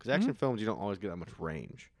film. Because action films, you don't always get that much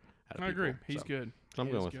range. Out of I agree. people, He's so. good. So I'm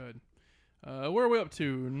He going is with- good. Where are we up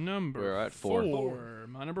to? Number We're at 4. 4.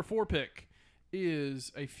 My number 4 pick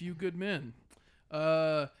is A Few Good Men.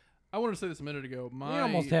 I wanted to say this a minute ago. We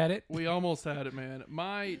almost had it. We almost had it, man.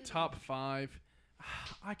 My top 5,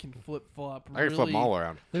 I can flip-flop. I can flip them all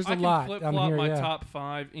around. There's I a can lot. flip-flop I'm here, my yeah. top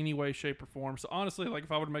 5 any way, shape, or form. So honestly, like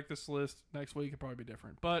if I were to make this list next week, it'd probably be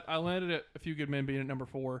different. But I landed at A Few Good Men being at number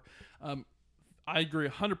 4. I agree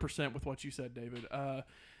 100% with what you said, David.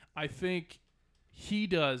 I think he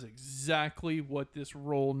does exactly what this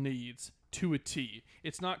role needs to a T.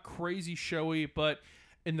 It's not crazy showy, but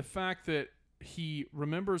in the fact that he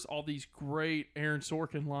remembers all these great Aaron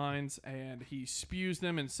Sorkin lines and he spews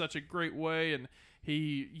them in such a great way, and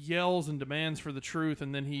he yells and demands for the truth,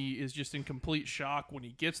 and then he is just in complete shock when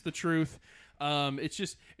he gets the truth.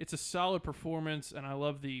 It's a solid performance, and I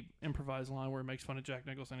love the improvised line where he makes fun of Jack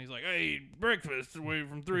Nicholson. He's like, "Hey, breakfast away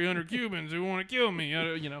from 300 Cubans who want to kill me."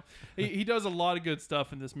 He does a lot of good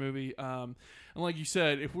stuff in this movie. And like you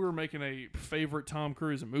said, if we were making a favorite Tom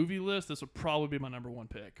Cruise movie list, this would probably be my number 1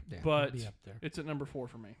 pick. Yeah, but it'd be up there. it's at number 4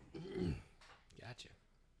 for me. Gotcha.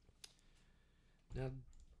 Now,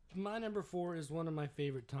 my number 4 is one of my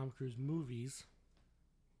favorite Tom Cruise movies.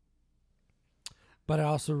 But I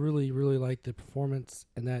also really, really like the performance,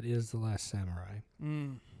 and that is The Last Samurai.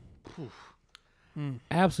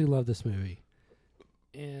 Absolutely love this movie.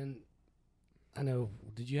 And I know,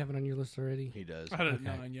 did you have it on your list already? He does. I had it at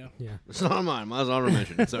Okay. 9, yeah. Yeah. It's not on mine. Mine's honorable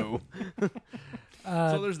mention. So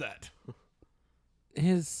So there's that.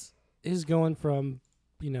 His going from,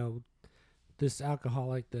 this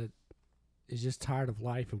alcoholic that is just tired of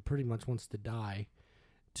life and pretty much wants to die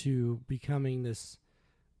to becoming this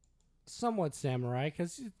somewhat samurai,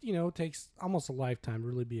 because it takes almost a lifetime to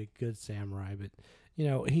really be a good samurai. But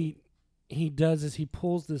he does this. He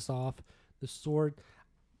pulls this off. The sword.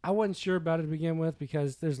 I wasn't sure about it to begin with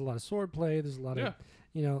because there's a lot of sword play. There's a lot of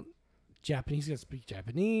Japanese. He's got to speak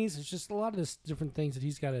Japanese. It's just a lot of this different things that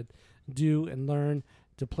he's got to do and learn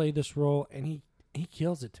to play this role, and he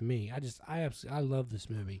kills it to me. I love this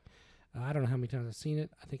movie. I don't know how many times I've seen it.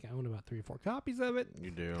 I think I own about 3 or 4 copies of it.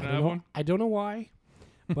 you do. Can I have one? I don't know why,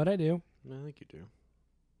 but I do. I think you do.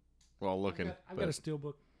 Well, looking. I've got a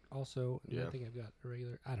steelbook also. And Yeah. I think I've got a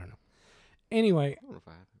regular. I don't know. Anyway, I don't know if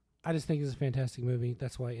I have it. I just think it's a fantastic movie.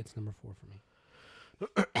 That's why it's number 4 for me.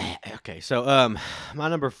 Okay, so my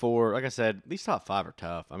number 4, like I said, these top 5 are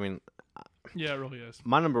tough. I mean, Yeah, it really is.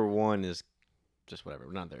 my number 1 is just whatever.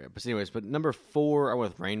 We're not there yet. But anyways, but number 4, I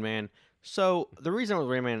went with Rain Man. So the reason I went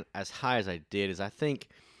with Rain Man as high as I did is I think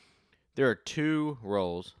there are 2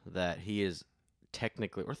 roles that he is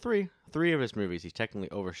technically, or three of his movies he's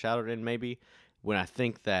technically overshadowed in, maybe, when I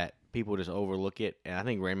think that people just overlook it. And I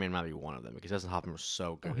think Rain Man might be one of them because Dustin Hoffman was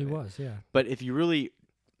so good. Oh, he in it. was, yeah. But if you really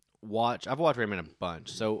watch, I've watched Rain Man a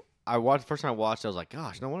bunch. So first time I watched, I was like,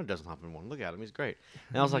 gosh, no wonder Dustin Hoffman won. Look at him, he's great.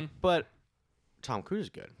 And I was like, but Tom Cruise is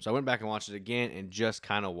good. So I went back and watched it again and just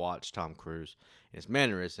kind of watched Tom Cruise and his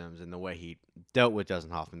mannerisms and the way he dealt with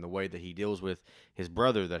Dustin Hoffman, the way that he deals with his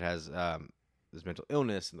brother that has this mental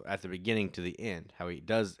illness at the beginning to the end, how he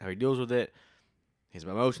deals with it, his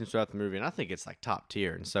emotions throughout the movie, and I think it's like top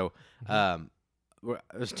tier. And so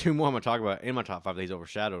there's 2 more I'm gonna talk about in my top 5 that he's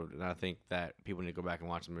overshadowed, and I think that people need to go back and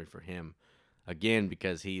watch the movie for him again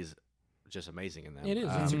because he's just amazing in that. It is.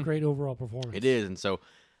 It's a great overall performance. It is, and so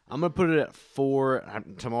I'm gonna put it at 4.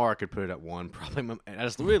 Tomorrow I could put it at 1, probably. I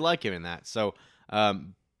just really like him in that. So,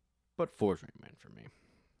 but 4 is Rain Man for me.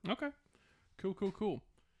 Okay. Cool.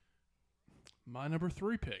 My number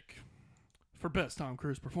 3 pick for best Tom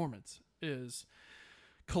Cruise performance is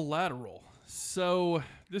Collateral. So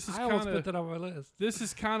this is I almost kind put that on my list. This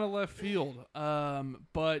is kind of left field,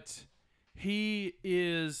 but he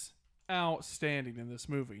is outstanding in this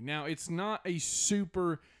movie. Now, it's not a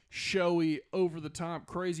super showy, over-the-top,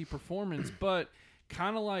 crazy performance, but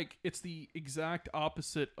kind of like it's the exact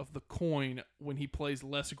opposite of the coin when he plays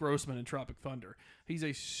Les Grossman in Tropic Thunder. He's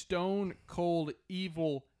a stone-cold,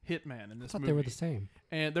 evil hitman in this I thought movie. they were the same.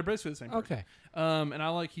 And they're basically the same person. Okay. And I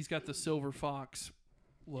like he's got the silver fox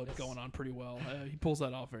look going on pretty well. He pulls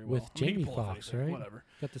that off very well. With I mean, he Jamie can pull off Foxx, anything, right? Whatever.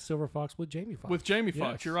 Got the Silver Fox with Jamie Foxx. With Jamie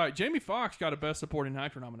Foxx, Yes. you're right. Jamie Foxx got a Best Supporting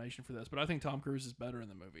Actor nomination for this, but I think Tom Cruise is better in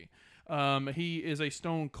the movie. He is a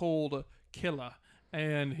stone cold killer,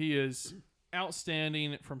 and he is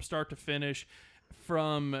outstanding from start to finish.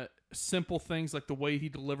 From simple things like the way he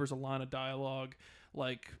delivers a line of dialogue,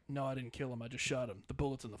 like, no, I didn't kill him, I just shot him. The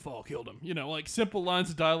bullets in the fall killed him. You know, like simple lines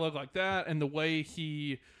of dialogue like that, and the way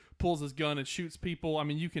he pulls his gun and shoots people. I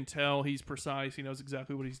mean, you can tell he's precise. He knows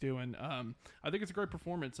exactly what he's doing. I think it's a great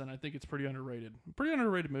performance, and I think it's pretty underrated. Pretty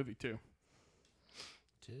underrated movie, too.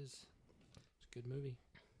 It is. It's a good movie.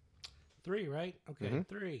 3, right? Okay,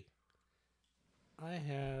 3. I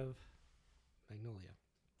have Magnolia.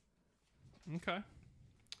 Okay.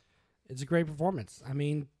 It's a great performance. I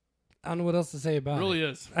mean, I don't know what else to say about it. Really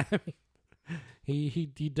is. I mean,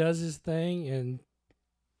 he does his thing, and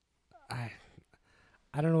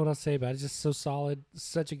I don't know what else to say about it. It's just so solid.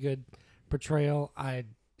 Such a good portrayal.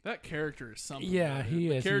 That character is something. Yeah, man. he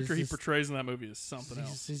the is. character He's he portrays in that movie is something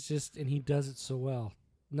else. He's just, and he does it so well.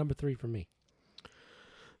 Number 3 for me.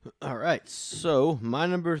 All right, so my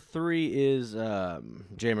number 3 is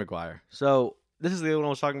Jay Maguire. So this is the one I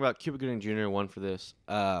was talking about. Cuba Gooding Jr. won for this,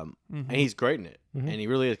 and he's great in it, and he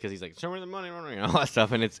really is because he's like, show me the money, and all that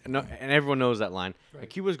stuff, and and everyone knows that line. Right. And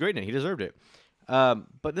Cuba's great in it; he deserved it.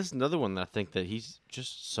 But this is another one that I think that he's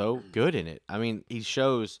just so good in it. I mean, he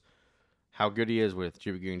shows how good he is with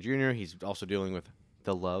Cuba Gooding Jr. He's also dealing with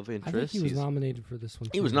the love interest. I think he was nominated for this one.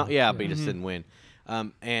 He was not, yeah, but he just didn't win.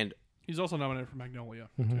 And he's also nominated for Magnolia.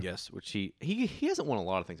 yes, which he hasn't won a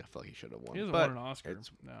lot of things. I feel like he should have won. He hasn't but won an Oscar.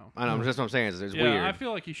 No. I know. That's what I'm saying. It's Yeah, weird. I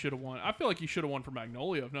feel like he should have won. I feel like he should have won for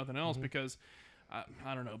Magnolia, if nothing else, because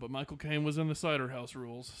I don't know, but Michael Caine was in the Cider House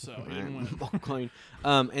Rules, so he didn't win.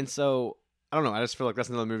 And so I don't know. I just feel like that's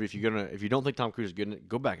another movie. If you don't think Tom Cruise is good in it,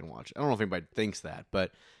 go back and watch it. I don't know if anybody thinks that,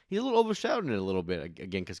 but he's a little overshadowed in it a little bit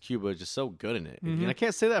again because Cuba is just so good in it. And I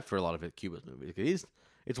can't say that for a lot of Cuba's movies because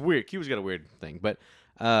it's weird. Cuba's got a weird thing, but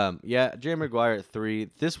yeah, Jerry Maguire at 3.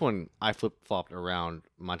 This one I flip-flopped around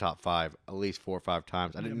my top 5 at least 4 or 5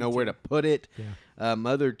 times. I didn't know where to put it. Yeah.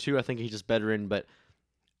 My other 2, I think he's just better in, but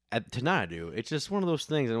tonight I do. It's just one of those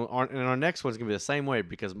things, and our next one's gonna be the same way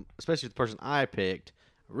because especially the person I picked,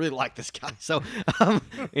 I really like this guy. So but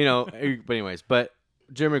anyways, but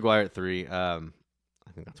Jerry Maguire at 3.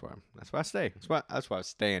 I think that's where I stay. That's where I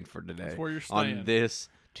stand for today. That's where you're staying. On this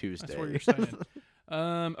Tuesday. That's where you're staying.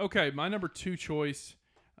 Okay, my number 2 choice.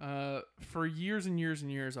 For years and years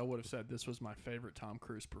and years, I would have said this was my favorite Tom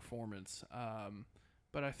Cruise performance.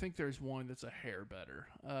 But I think there's one that's a hair better.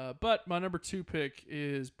 But my number 2 pick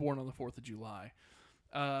is Born on the 4th of July.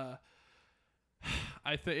 I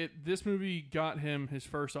think this movie got him his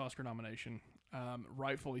first Oscar nomination,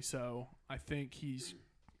 rightfully so. I think he's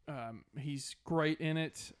great in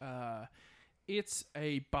it. It's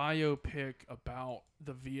a biopic about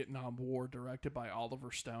the Vietnam War directed by Oliver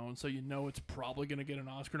Stone, so you know it's probably going to get an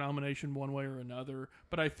Oscar nomination one way or another.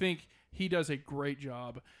 But I think he does a great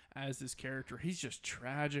job as this character. He's just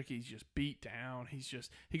tragic. He's just beat down.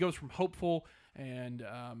 He goes from hopeful and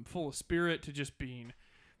full of spirit to just being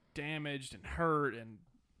damaged and hurt and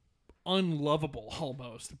unlovable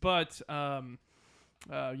almost. But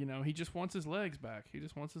he just wants his legs back. He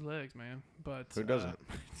just wants his legs, man. But Who doesn't?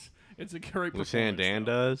 It's a great Lieutenant Dan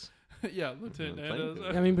performance, does. though. Yeah, Lieutenant Dan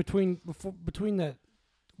does. I mean, between that,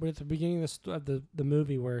 but at the beginning of the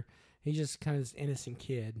movie where he's just kind of this innocent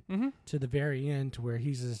kid to the very end to where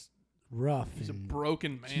he's just rough. He's a and-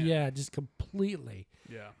 broken man. Yeah, just completely.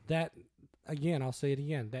 Yeah. That again, I'll say it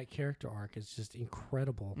again. That character arc is just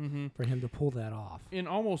incredible for him to pull that off. In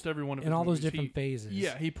almost every one of In his all those movies, different phases.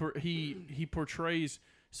 Yeah, he portrays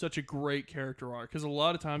such a great character arc because a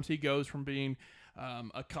lot of times he goes from being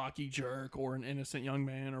a cocky jerk or an innocent young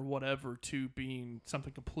man or whatever to being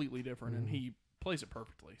something completely different, and he plays it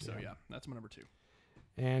perfectly. So yeah, that's my number 2.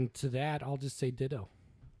 And to that, I'll just say ditto.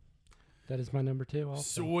 That is my number 2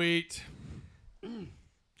 also. Sweet.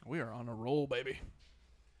 We are on a roll, baby.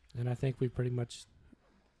 And I think we pretty much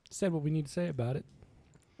said what we need to say about it.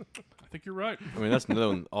 I think you're right. I mean, that's another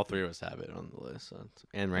one. All three of us have it on the list. So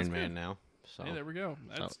and Rain That's Man good. now. So Hey, there we go.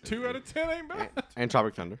 That's So- 2 out of 10 ain't bad. and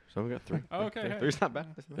Tropic Thunder. So we got 3. Oh, okay, hey. Three's not bad.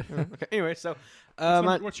 Okay. Anyway, so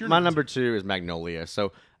what's your my number number 2 is Magnolia.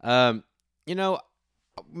 So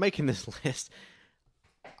making this list,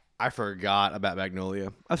 I forgot about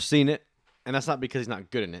Magnolia. I've seen it, and that's not because he's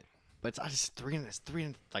not good in it, but it's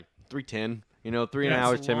 3:10. 3 Yeah,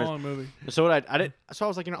 hours, it's a 10 minutes. long movie. So what I did, so I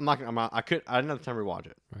was like, I didn't have time to rewatch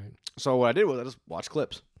it. Right. So what I did was I just watched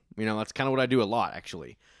clips. That's kind of what I do a lot,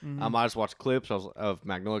 actually. I just watch clips of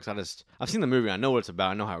Magnolia. 'Cause I've seen the movie. I know what it's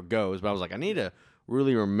about. I know how it goes. But I was like, I need to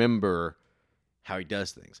really remember how he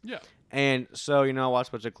does things. Yeah. And so, I watched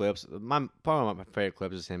a bunch of clips. Probably one of my favorite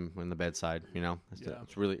clips is him in the bedside.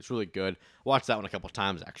 It's really good. Watched that one a couple of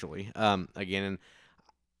times actually. Again, and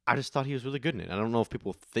I just thought he was really good in it. I don't know if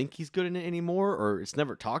people think he's good in it anymore, or it's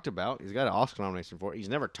never talked about. He's got an Oscar nomination for it. He's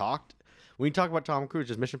never talked. When you talk about Tom Cruise,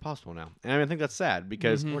 it's Mission Impossible now, and I think that's sad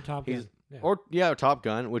because Or Top he's Gun. Yeah. or Top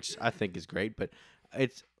Gun, which I think is great, but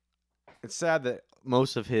it's sad that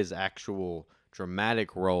most of his actual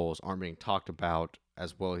dramatic roles aren't being talked about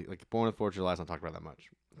as well. Like Born on the 4th of July is not talked about that much,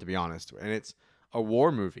 to be honest, and it's a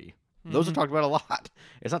war movie. Those are talked about a lot.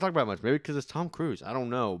 It's not talked about much, maybe because it's Tom Cruise. I don't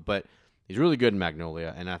know, but he's really good in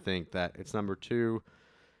Magnolia, and I think that it's number 2.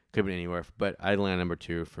 Could be anywhere, but I'd land number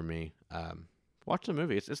 2 for me. Watch the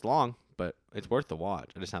movie. It's long, but it's worth the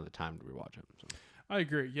watch. I just don't have the time to rewatch it. So. I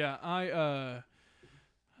agree. Yeah,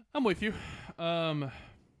 I'm with you.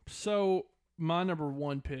 So my number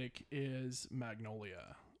 1 pick is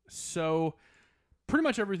Magnolia. So pretty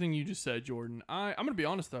much everything you just said, Jordan. I'm going to be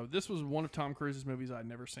honest though. This was one of Tom Cruise's movies I'd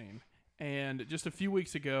never seen. And just a few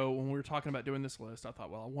weeks ago when we were talking about doing this list, I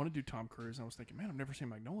thought, well, I want to do Tom Cruise. And I was thinking, man, I've never seen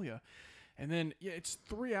Magnolia. And then, yeah, it's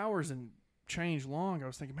 3 hours and change long. I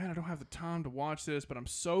was thinking, man, I don't have the time to watch this, but I'm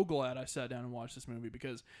so glad I sat down and watched this movie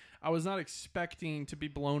because I was not expecting to be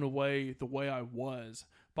blown away the way I was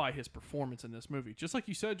by his performance in this movie. Just like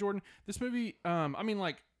you said, Jordan, this movie,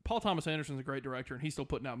 Paul Thomas Anderson's a great director and he's still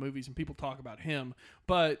putting out movies and people talk about him,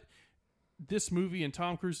 but this movie and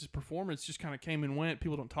Tom Cruise's performance just kind of came and went.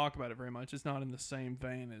 People don't talk about it very much. It's not in the same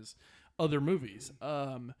vein as other movies.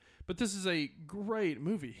 But this is a great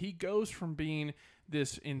movie. He goes from being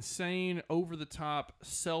this insane, over-the-top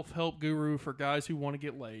self-help guru for guys who want to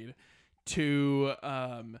get laid to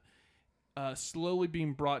slowly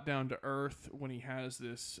being brought down to earth when he has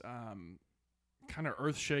this kind of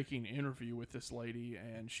earth-shaking interview with this lady,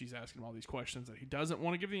 and she's asking him all these questions that he doesn't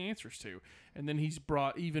want to give the answers to. And then he's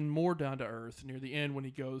brought even more down to earth near the end when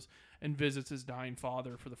he goes and visits his dying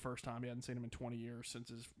father for the first time. He hadn't seen him in 20 years since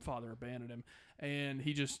his father abandoned him. And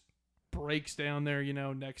he just breaks down there,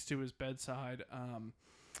 next to his bedside.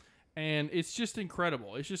 And it's just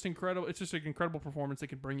incredible. It's just incredible. It's just an incredible performance that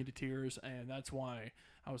can bring you to tears. And that's why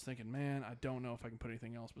I was thinking, man, I don't know if I can put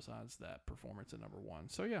anything else besides that performance at number 1.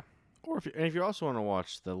 So, yeah. Or if you also want to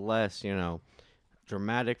watch the less,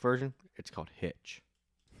 dramatic version, it's called Hitch.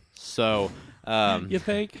 So, You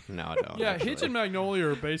think? no, I don't. Yeah, actually. Hitch and Magnolia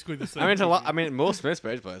are basically the same. I mean, it's a lot. movie. Will Smith's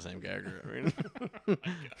basically the same character. I mean,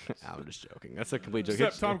 I'm just joking. That's a complete joke.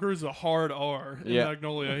 Except Hitch- Tom Cruise is a hard R in Yeah.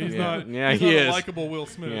 Magnolia. He's Yeah. not. Yeah, he's he not is. a likable Will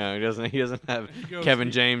Smith. Yeah, he doesn't have goes Kevin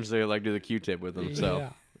deep. James to do the Q-tip with him. So,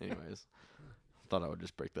 Yeah. anyways, thought I would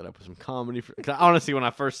just break that up with some comedy. 'Cause honestly, when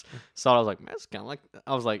I first saw it, I was like, man, it's kind of like.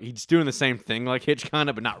 I was like, he's doing the same thing like Hitch, kind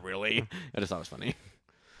of, but not really. I just thought it was funny.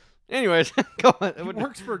 Anyways, go on. He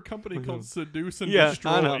works for a company called Seduce and Yeah,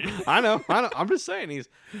 Destroy. I know. I'm just saying the It's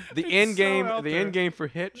end so game. out The there. end game for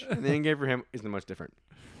Hitch and the end game for him is the most different.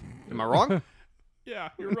 Am I wrong? Yeah,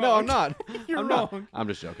 you're wrong. No, I'm not. You're I'm wrong. not. I'm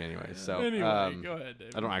just joking. Anyways, so Anyway, go ahead,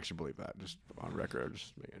 David. I don't actually believe that. Just on record, I'm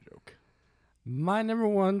just making a joke. My number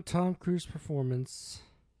one Tom Cruise performance.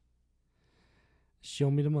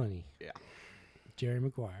 Show Me the Money. Yeah. Jerry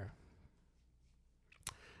Maguire.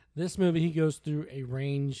 This movie, he goes through a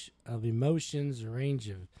range of emotions,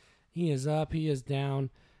 he is up, he is down.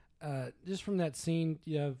 Just from that scene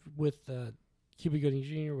you have with Cuba Gooding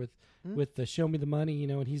Jr. with the Show Me the Money,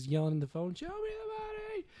 and he's yelling in the phone, "Show me the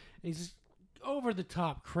money!" And he's just over the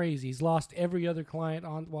top crazy. He's lost every other client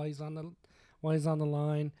while he's on the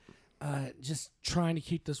line. Just trying to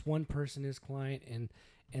keep this one person his client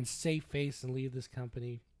and save face and leave this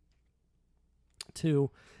company.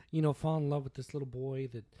 To, fall in love with this little boy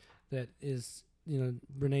that is,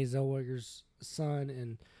 Renee Zellweger's son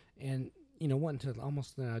and wanting to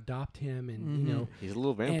almost adopt him and, He's a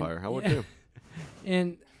little vampire. How would yeah. you?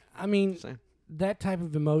 And I mean, Same. that type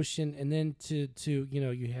of emotion, and then to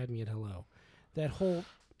You Had Me at Hello. That whole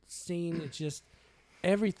scene, it's just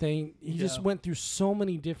everything. He just went through so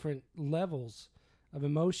many different levels of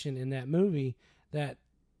emotion in that movie that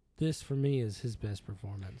this, for me, is his best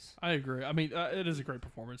performance. I agree. I mean, it is a great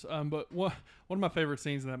performance. But one of my favorite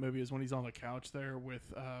scenes in that movie is when he's on the couch there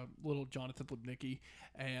with little Jonathan Lipnicki,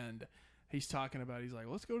 and he's talking about. He's like,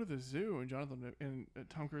 "Let's go to the zoo," and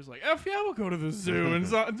Tom Cruise is like, "F yeah, we'll go to the zoo." And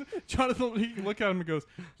Jonathan, he look at him and goes,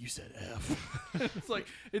 "You said F." It's like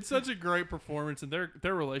it's such a great performance, and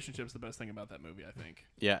their relationship's the best thing about that movie, I think.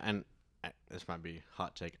 Yeah, and this might be a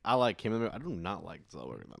hot take. I like him in the movie. I do not like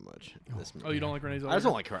Zellweger that much. In this movie. Oh, you don't like Renee Zellweger? I just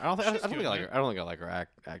don't like her. I don't think She's I good, like man. her. I don't think I like her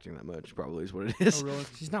acting that much. Probably is what it is. Oh, really?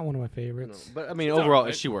 She's not one of my favorites. But I mean, She's overall,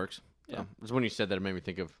 alright. she works. Yeah. So, it's when you said that it made me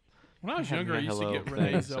think of. When I was Had Me younger, I at used to Hello get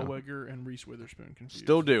Renee thing, so. Reese and Reese Witherspoon confused.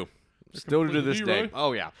 Still do. Still to completely- this do you day. really?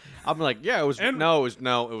 Oh yeah. I'm like, yeah, it was And- no.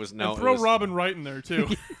 It was And throw Robin Wright in there too.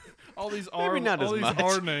 all these R, Maybe not all as these much.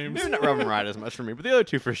 R names. Maybe not Robin Wright as much for me, but the other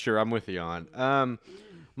two for sure. I'm with you on.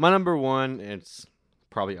 My number one, it's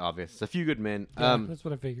probably obvious. It's A Few Good Men. Yeah, that's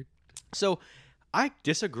what I figured. So I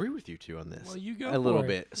disagree with you two on this. Well, you go a little for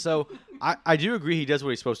it. bit. So I do agree he does what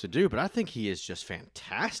he's supposed to do, but I think he is just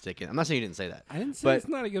fantastic. And I'm not saying you didn't say that. I didn't say but it's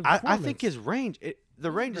not a good I performance. think his range,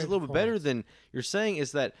 the range is a great little bit better performance. than you're saying.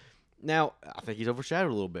 Is that now? I think he's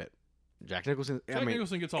overshadowed a little bit. Jack Nicholson. Jack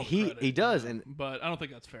Nicholson gets all the he credit, he does, yeah, and but I don't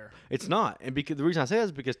think that's fair. it's not. And because the reason I say that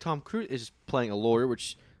is because Tom Cruise is just playing a lawyer,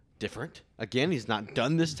 which different. Again, he's not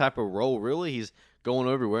done this type of role really. He's going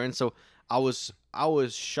everywhere, and so I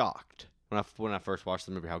was shocked when I first watched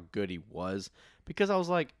the movie how good he was, because I was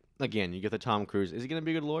like, again, you get the Tom Cruise. Is he going to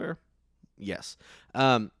be a good lawyer? Yes.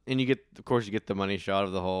 And you get the money shot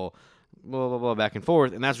of the whole blah blah blah back and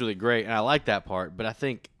forth, and that's really great, and I like that part. But I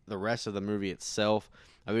think the rest of the movie itself,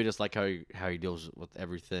 I really just like how he deals with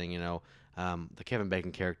everything. The Kevin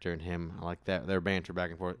Bacon character and him, I like that. Their banter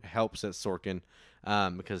back and forth helps at Sorkin,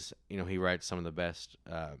 because he writes some of the best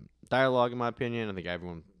dialogue in my opinion. I think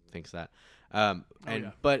everyone thinks that.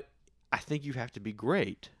 But I think you have to be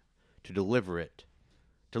great to deliver it,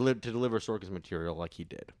 to deliver Sorkin's material like he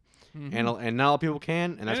did, and not a lot of people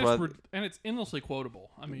can, and that's why. And it's endlessly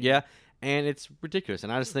quotable. I mean, Yeah, and it's ridiculous,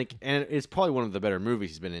 and I just think, and it's probably one of the better movies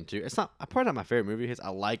he's been into. It's probably not my favorite movie of his. I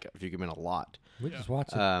like A Few Good Men a lot, We just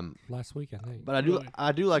watched it last week, I think. but Really?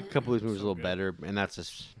 I do like a couple of these movies So a little good. better, and that's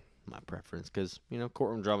just my preference because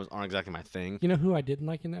courtroom dramas aren't exactly my thing. You know who I didn't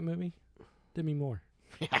like in that movie? Demi Moore.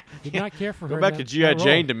 Did not care for her. Go in back that- to G.I. that role.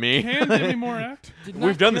 Jane to me. Can Demi Moore act? Did not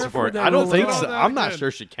We've done this care for before. that I don't role think at so. all. that I'm not good.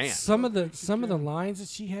 sure she can. Some of the lines that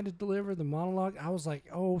she had to deliver, the monologue, I was like,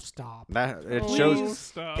 "Oh, stop! That it Oh, shows.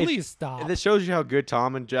 stop. Please stop!" It shows you how good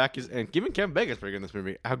Tom and Jack is, and even Kevin Bacon's pretty good in this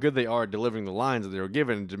movie. How good they are at delivering the lines that they were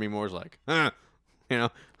given. And Demi Moore's like, I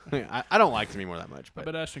don't like Demi Moore that much, I but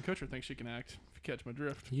bet Ashton Kutcher thinks she can act. If you catch my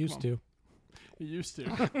drift. Used Come to. on. He used to.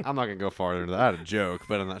 I'm not gonna go farther into that. I had a joke,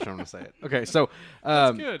 but I'm not trying to say it. Okay, so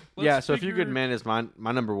That's good. yeah, Let's so A Few Good figure- Men is my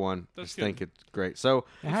number one. I That's just good. think it's great. So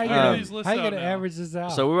How you figure gonna, these lists how you out gonna now. average this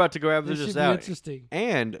out? we're about to go average this this should be out, interesting.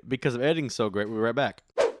 and because of editing so great, we'll be right back.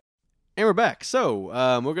 And we're back.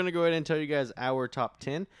 So we're gonna go ahead and tell you guys our top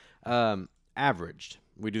 10 averaged.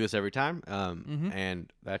 We do this every time,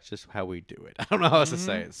 and that's just how we do it. I don't know how else to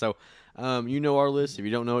say it. So, our list. If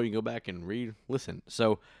you don't know it, you can go back and listen.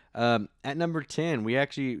 So, at number 10, we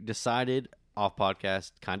actually decided off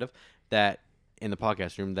podcast, kind of, that in the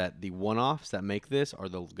podcast room that the one-offs that make this are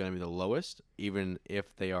going to be the lowest, even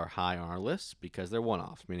if they are high on our list, because they're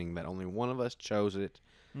one-offs, meaning that only one of us chose it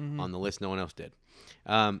on the list, no one else did.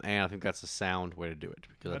 And I think that's a sound way to do it,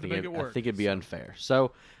 because I think it'd be unfair.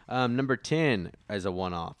 So number 10 is a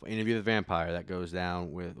one-off. Interview the Vampire. That goes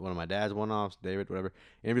down with one of my dad's one-offs, David, whatever.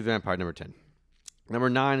 Interview the Vampire, number 10. Number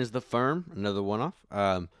 9 is The Firm, another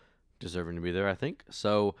one-off. Deserving to be there, I think.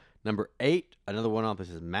 So number 8, another one-off. This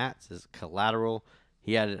is Matt's. This is Collateral.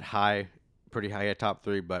 He had it pretty high at top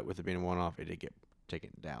 3, but with it being a one-off, it did get taken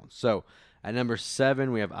down. So at number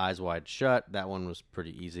 7, we have Eyes Wide Shut. That one was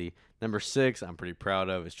pretty easy. Number 6, I'm pretty proud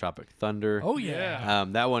of, is Tropic Thunder. Oh, yeah.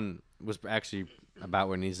 That one was actually about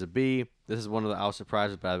where it needs to be. This is one of the I was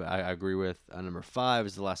surprised, but I agree with. Number 5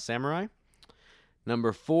 is The Last Samurai.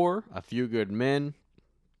 Number 4, A Few Good Men.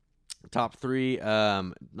 Top 3,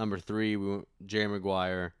 number 3, we went Jerry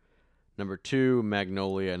Maguire. Number 2,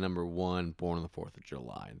 Magnolia. Number 1, Born on the 4th of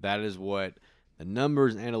July. That is what the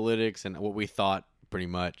numbers, analytics, and what we thought pretty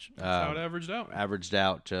much. That's how it averaged out. Averaged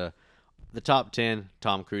out to the top 10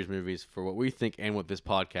 Tom Cruise movies for what we think and what this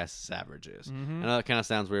podcast's average is. I know that kind of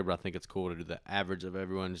sounds weird, but I think it's cool to do the average of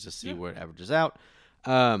everyone just to see where it averages out.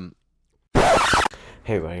 Hey,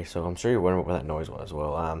 everybody. So I'm sure you're wondering what that noise was.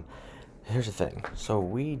 Well, here's the thing. So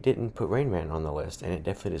we didn't put Rain Man on the list, and it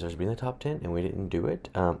definitely deserves to be in the top 10, and we didn't do it.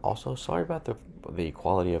 Also, sorry about the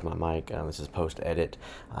quality of my mic. This is post-edit.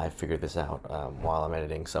 I figured this out while I'm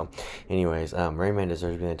editing. So anyways, Rain Man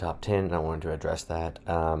deserves to be in the top 10, and I wanted to address that.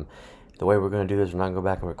 The way we're going to do this, we're not going to go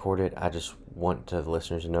back and record it. I just want the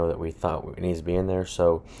listeners to know that we thought it needs to be in there.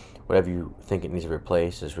 So whatever you think it needs to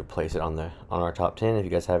replace, just replace it on our top 10. If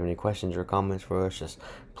you guys have any questions or comments for us, just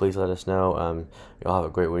please let us know. Y'all have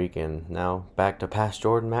a great week. And now back to Past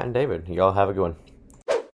Jordan, Matt, and David. Y'all have a good one.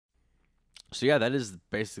 So yeah, that is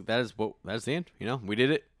the end. You know, we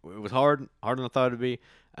did it. It was harder than I thought it'd be.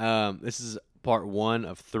 This is part 1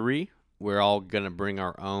 of 3. We're all going to bring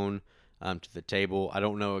our own to the table. I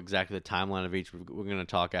don't know exactly the timeline of each. We're going to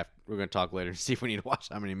talk after. We're going to talk later and see if we need to watch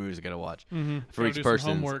how many movies we got to watch for each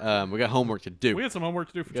person. We got homework to do. We had some homework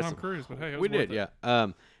to do for Tom Cruise, but hey, it was we did, yeah.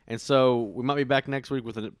 And so we might be back next week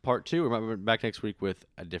with a part 2. We might be back next week with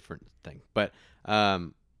a different thing. But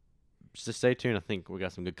just stay tuned. I think we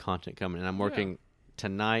got some good content coming, and I'm working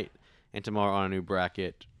tonight and tomorrow on a new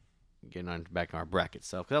bracket. Getting back on our brackets,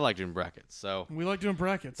 because I like doing brackets. So we like doing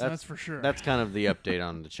brackets. That's for sure. That's kind of the update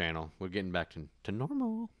on the channel. We're getting back to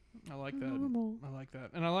normal. I like that. I like that,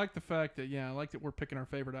 and I like the fact that I like that we're picking our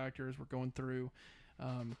favorite actors. We're going through,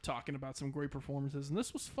 talking about some great performances, and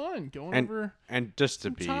this was fun going over. And just to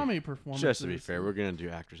be Tommy performances. Just to be fair, we're gonna do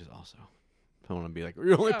actresses also. I don't want to be like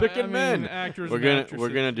we're only picking men. Actors. We're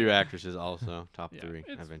gonna do actresses also. Top 3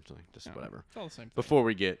 eventually. Just whatever. It's all the same thing. Before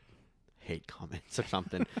we get hate comments or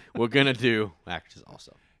something, we're gonna do actresses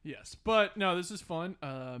also. Yes, but no, this is fun.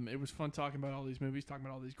 It was fun talking about all these movies, talking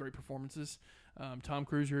about all these great performances. Tom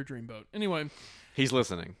Cruise, you're a dreamboat. Anyway, he's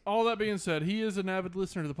listening. All that being said, he is an avid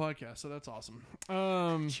listener to the podcast, so that's awesome.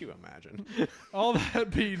 Can you imagine? All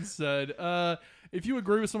that being said, if you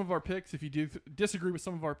agree with some of our picks, if you do disagree with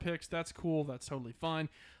some of our picks, that's cool. That's totally fine.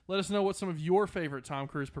 Let us know what some of your favorite Tom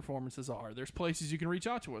Cruise performances are. There's places you can reach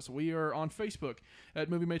out to us. We are on Facebook at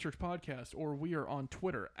Movie Matrix Podcast, or we are on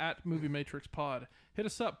Twitter at Movie Matrix Pod. Hit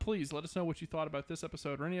us up, please. Let us know what you thought about this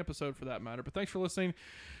episode, or any episode for that matter. But thanks for listening.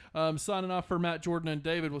 Signing off for Matt, Jordan, and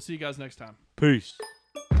David. We'll see you guys next time. Peace.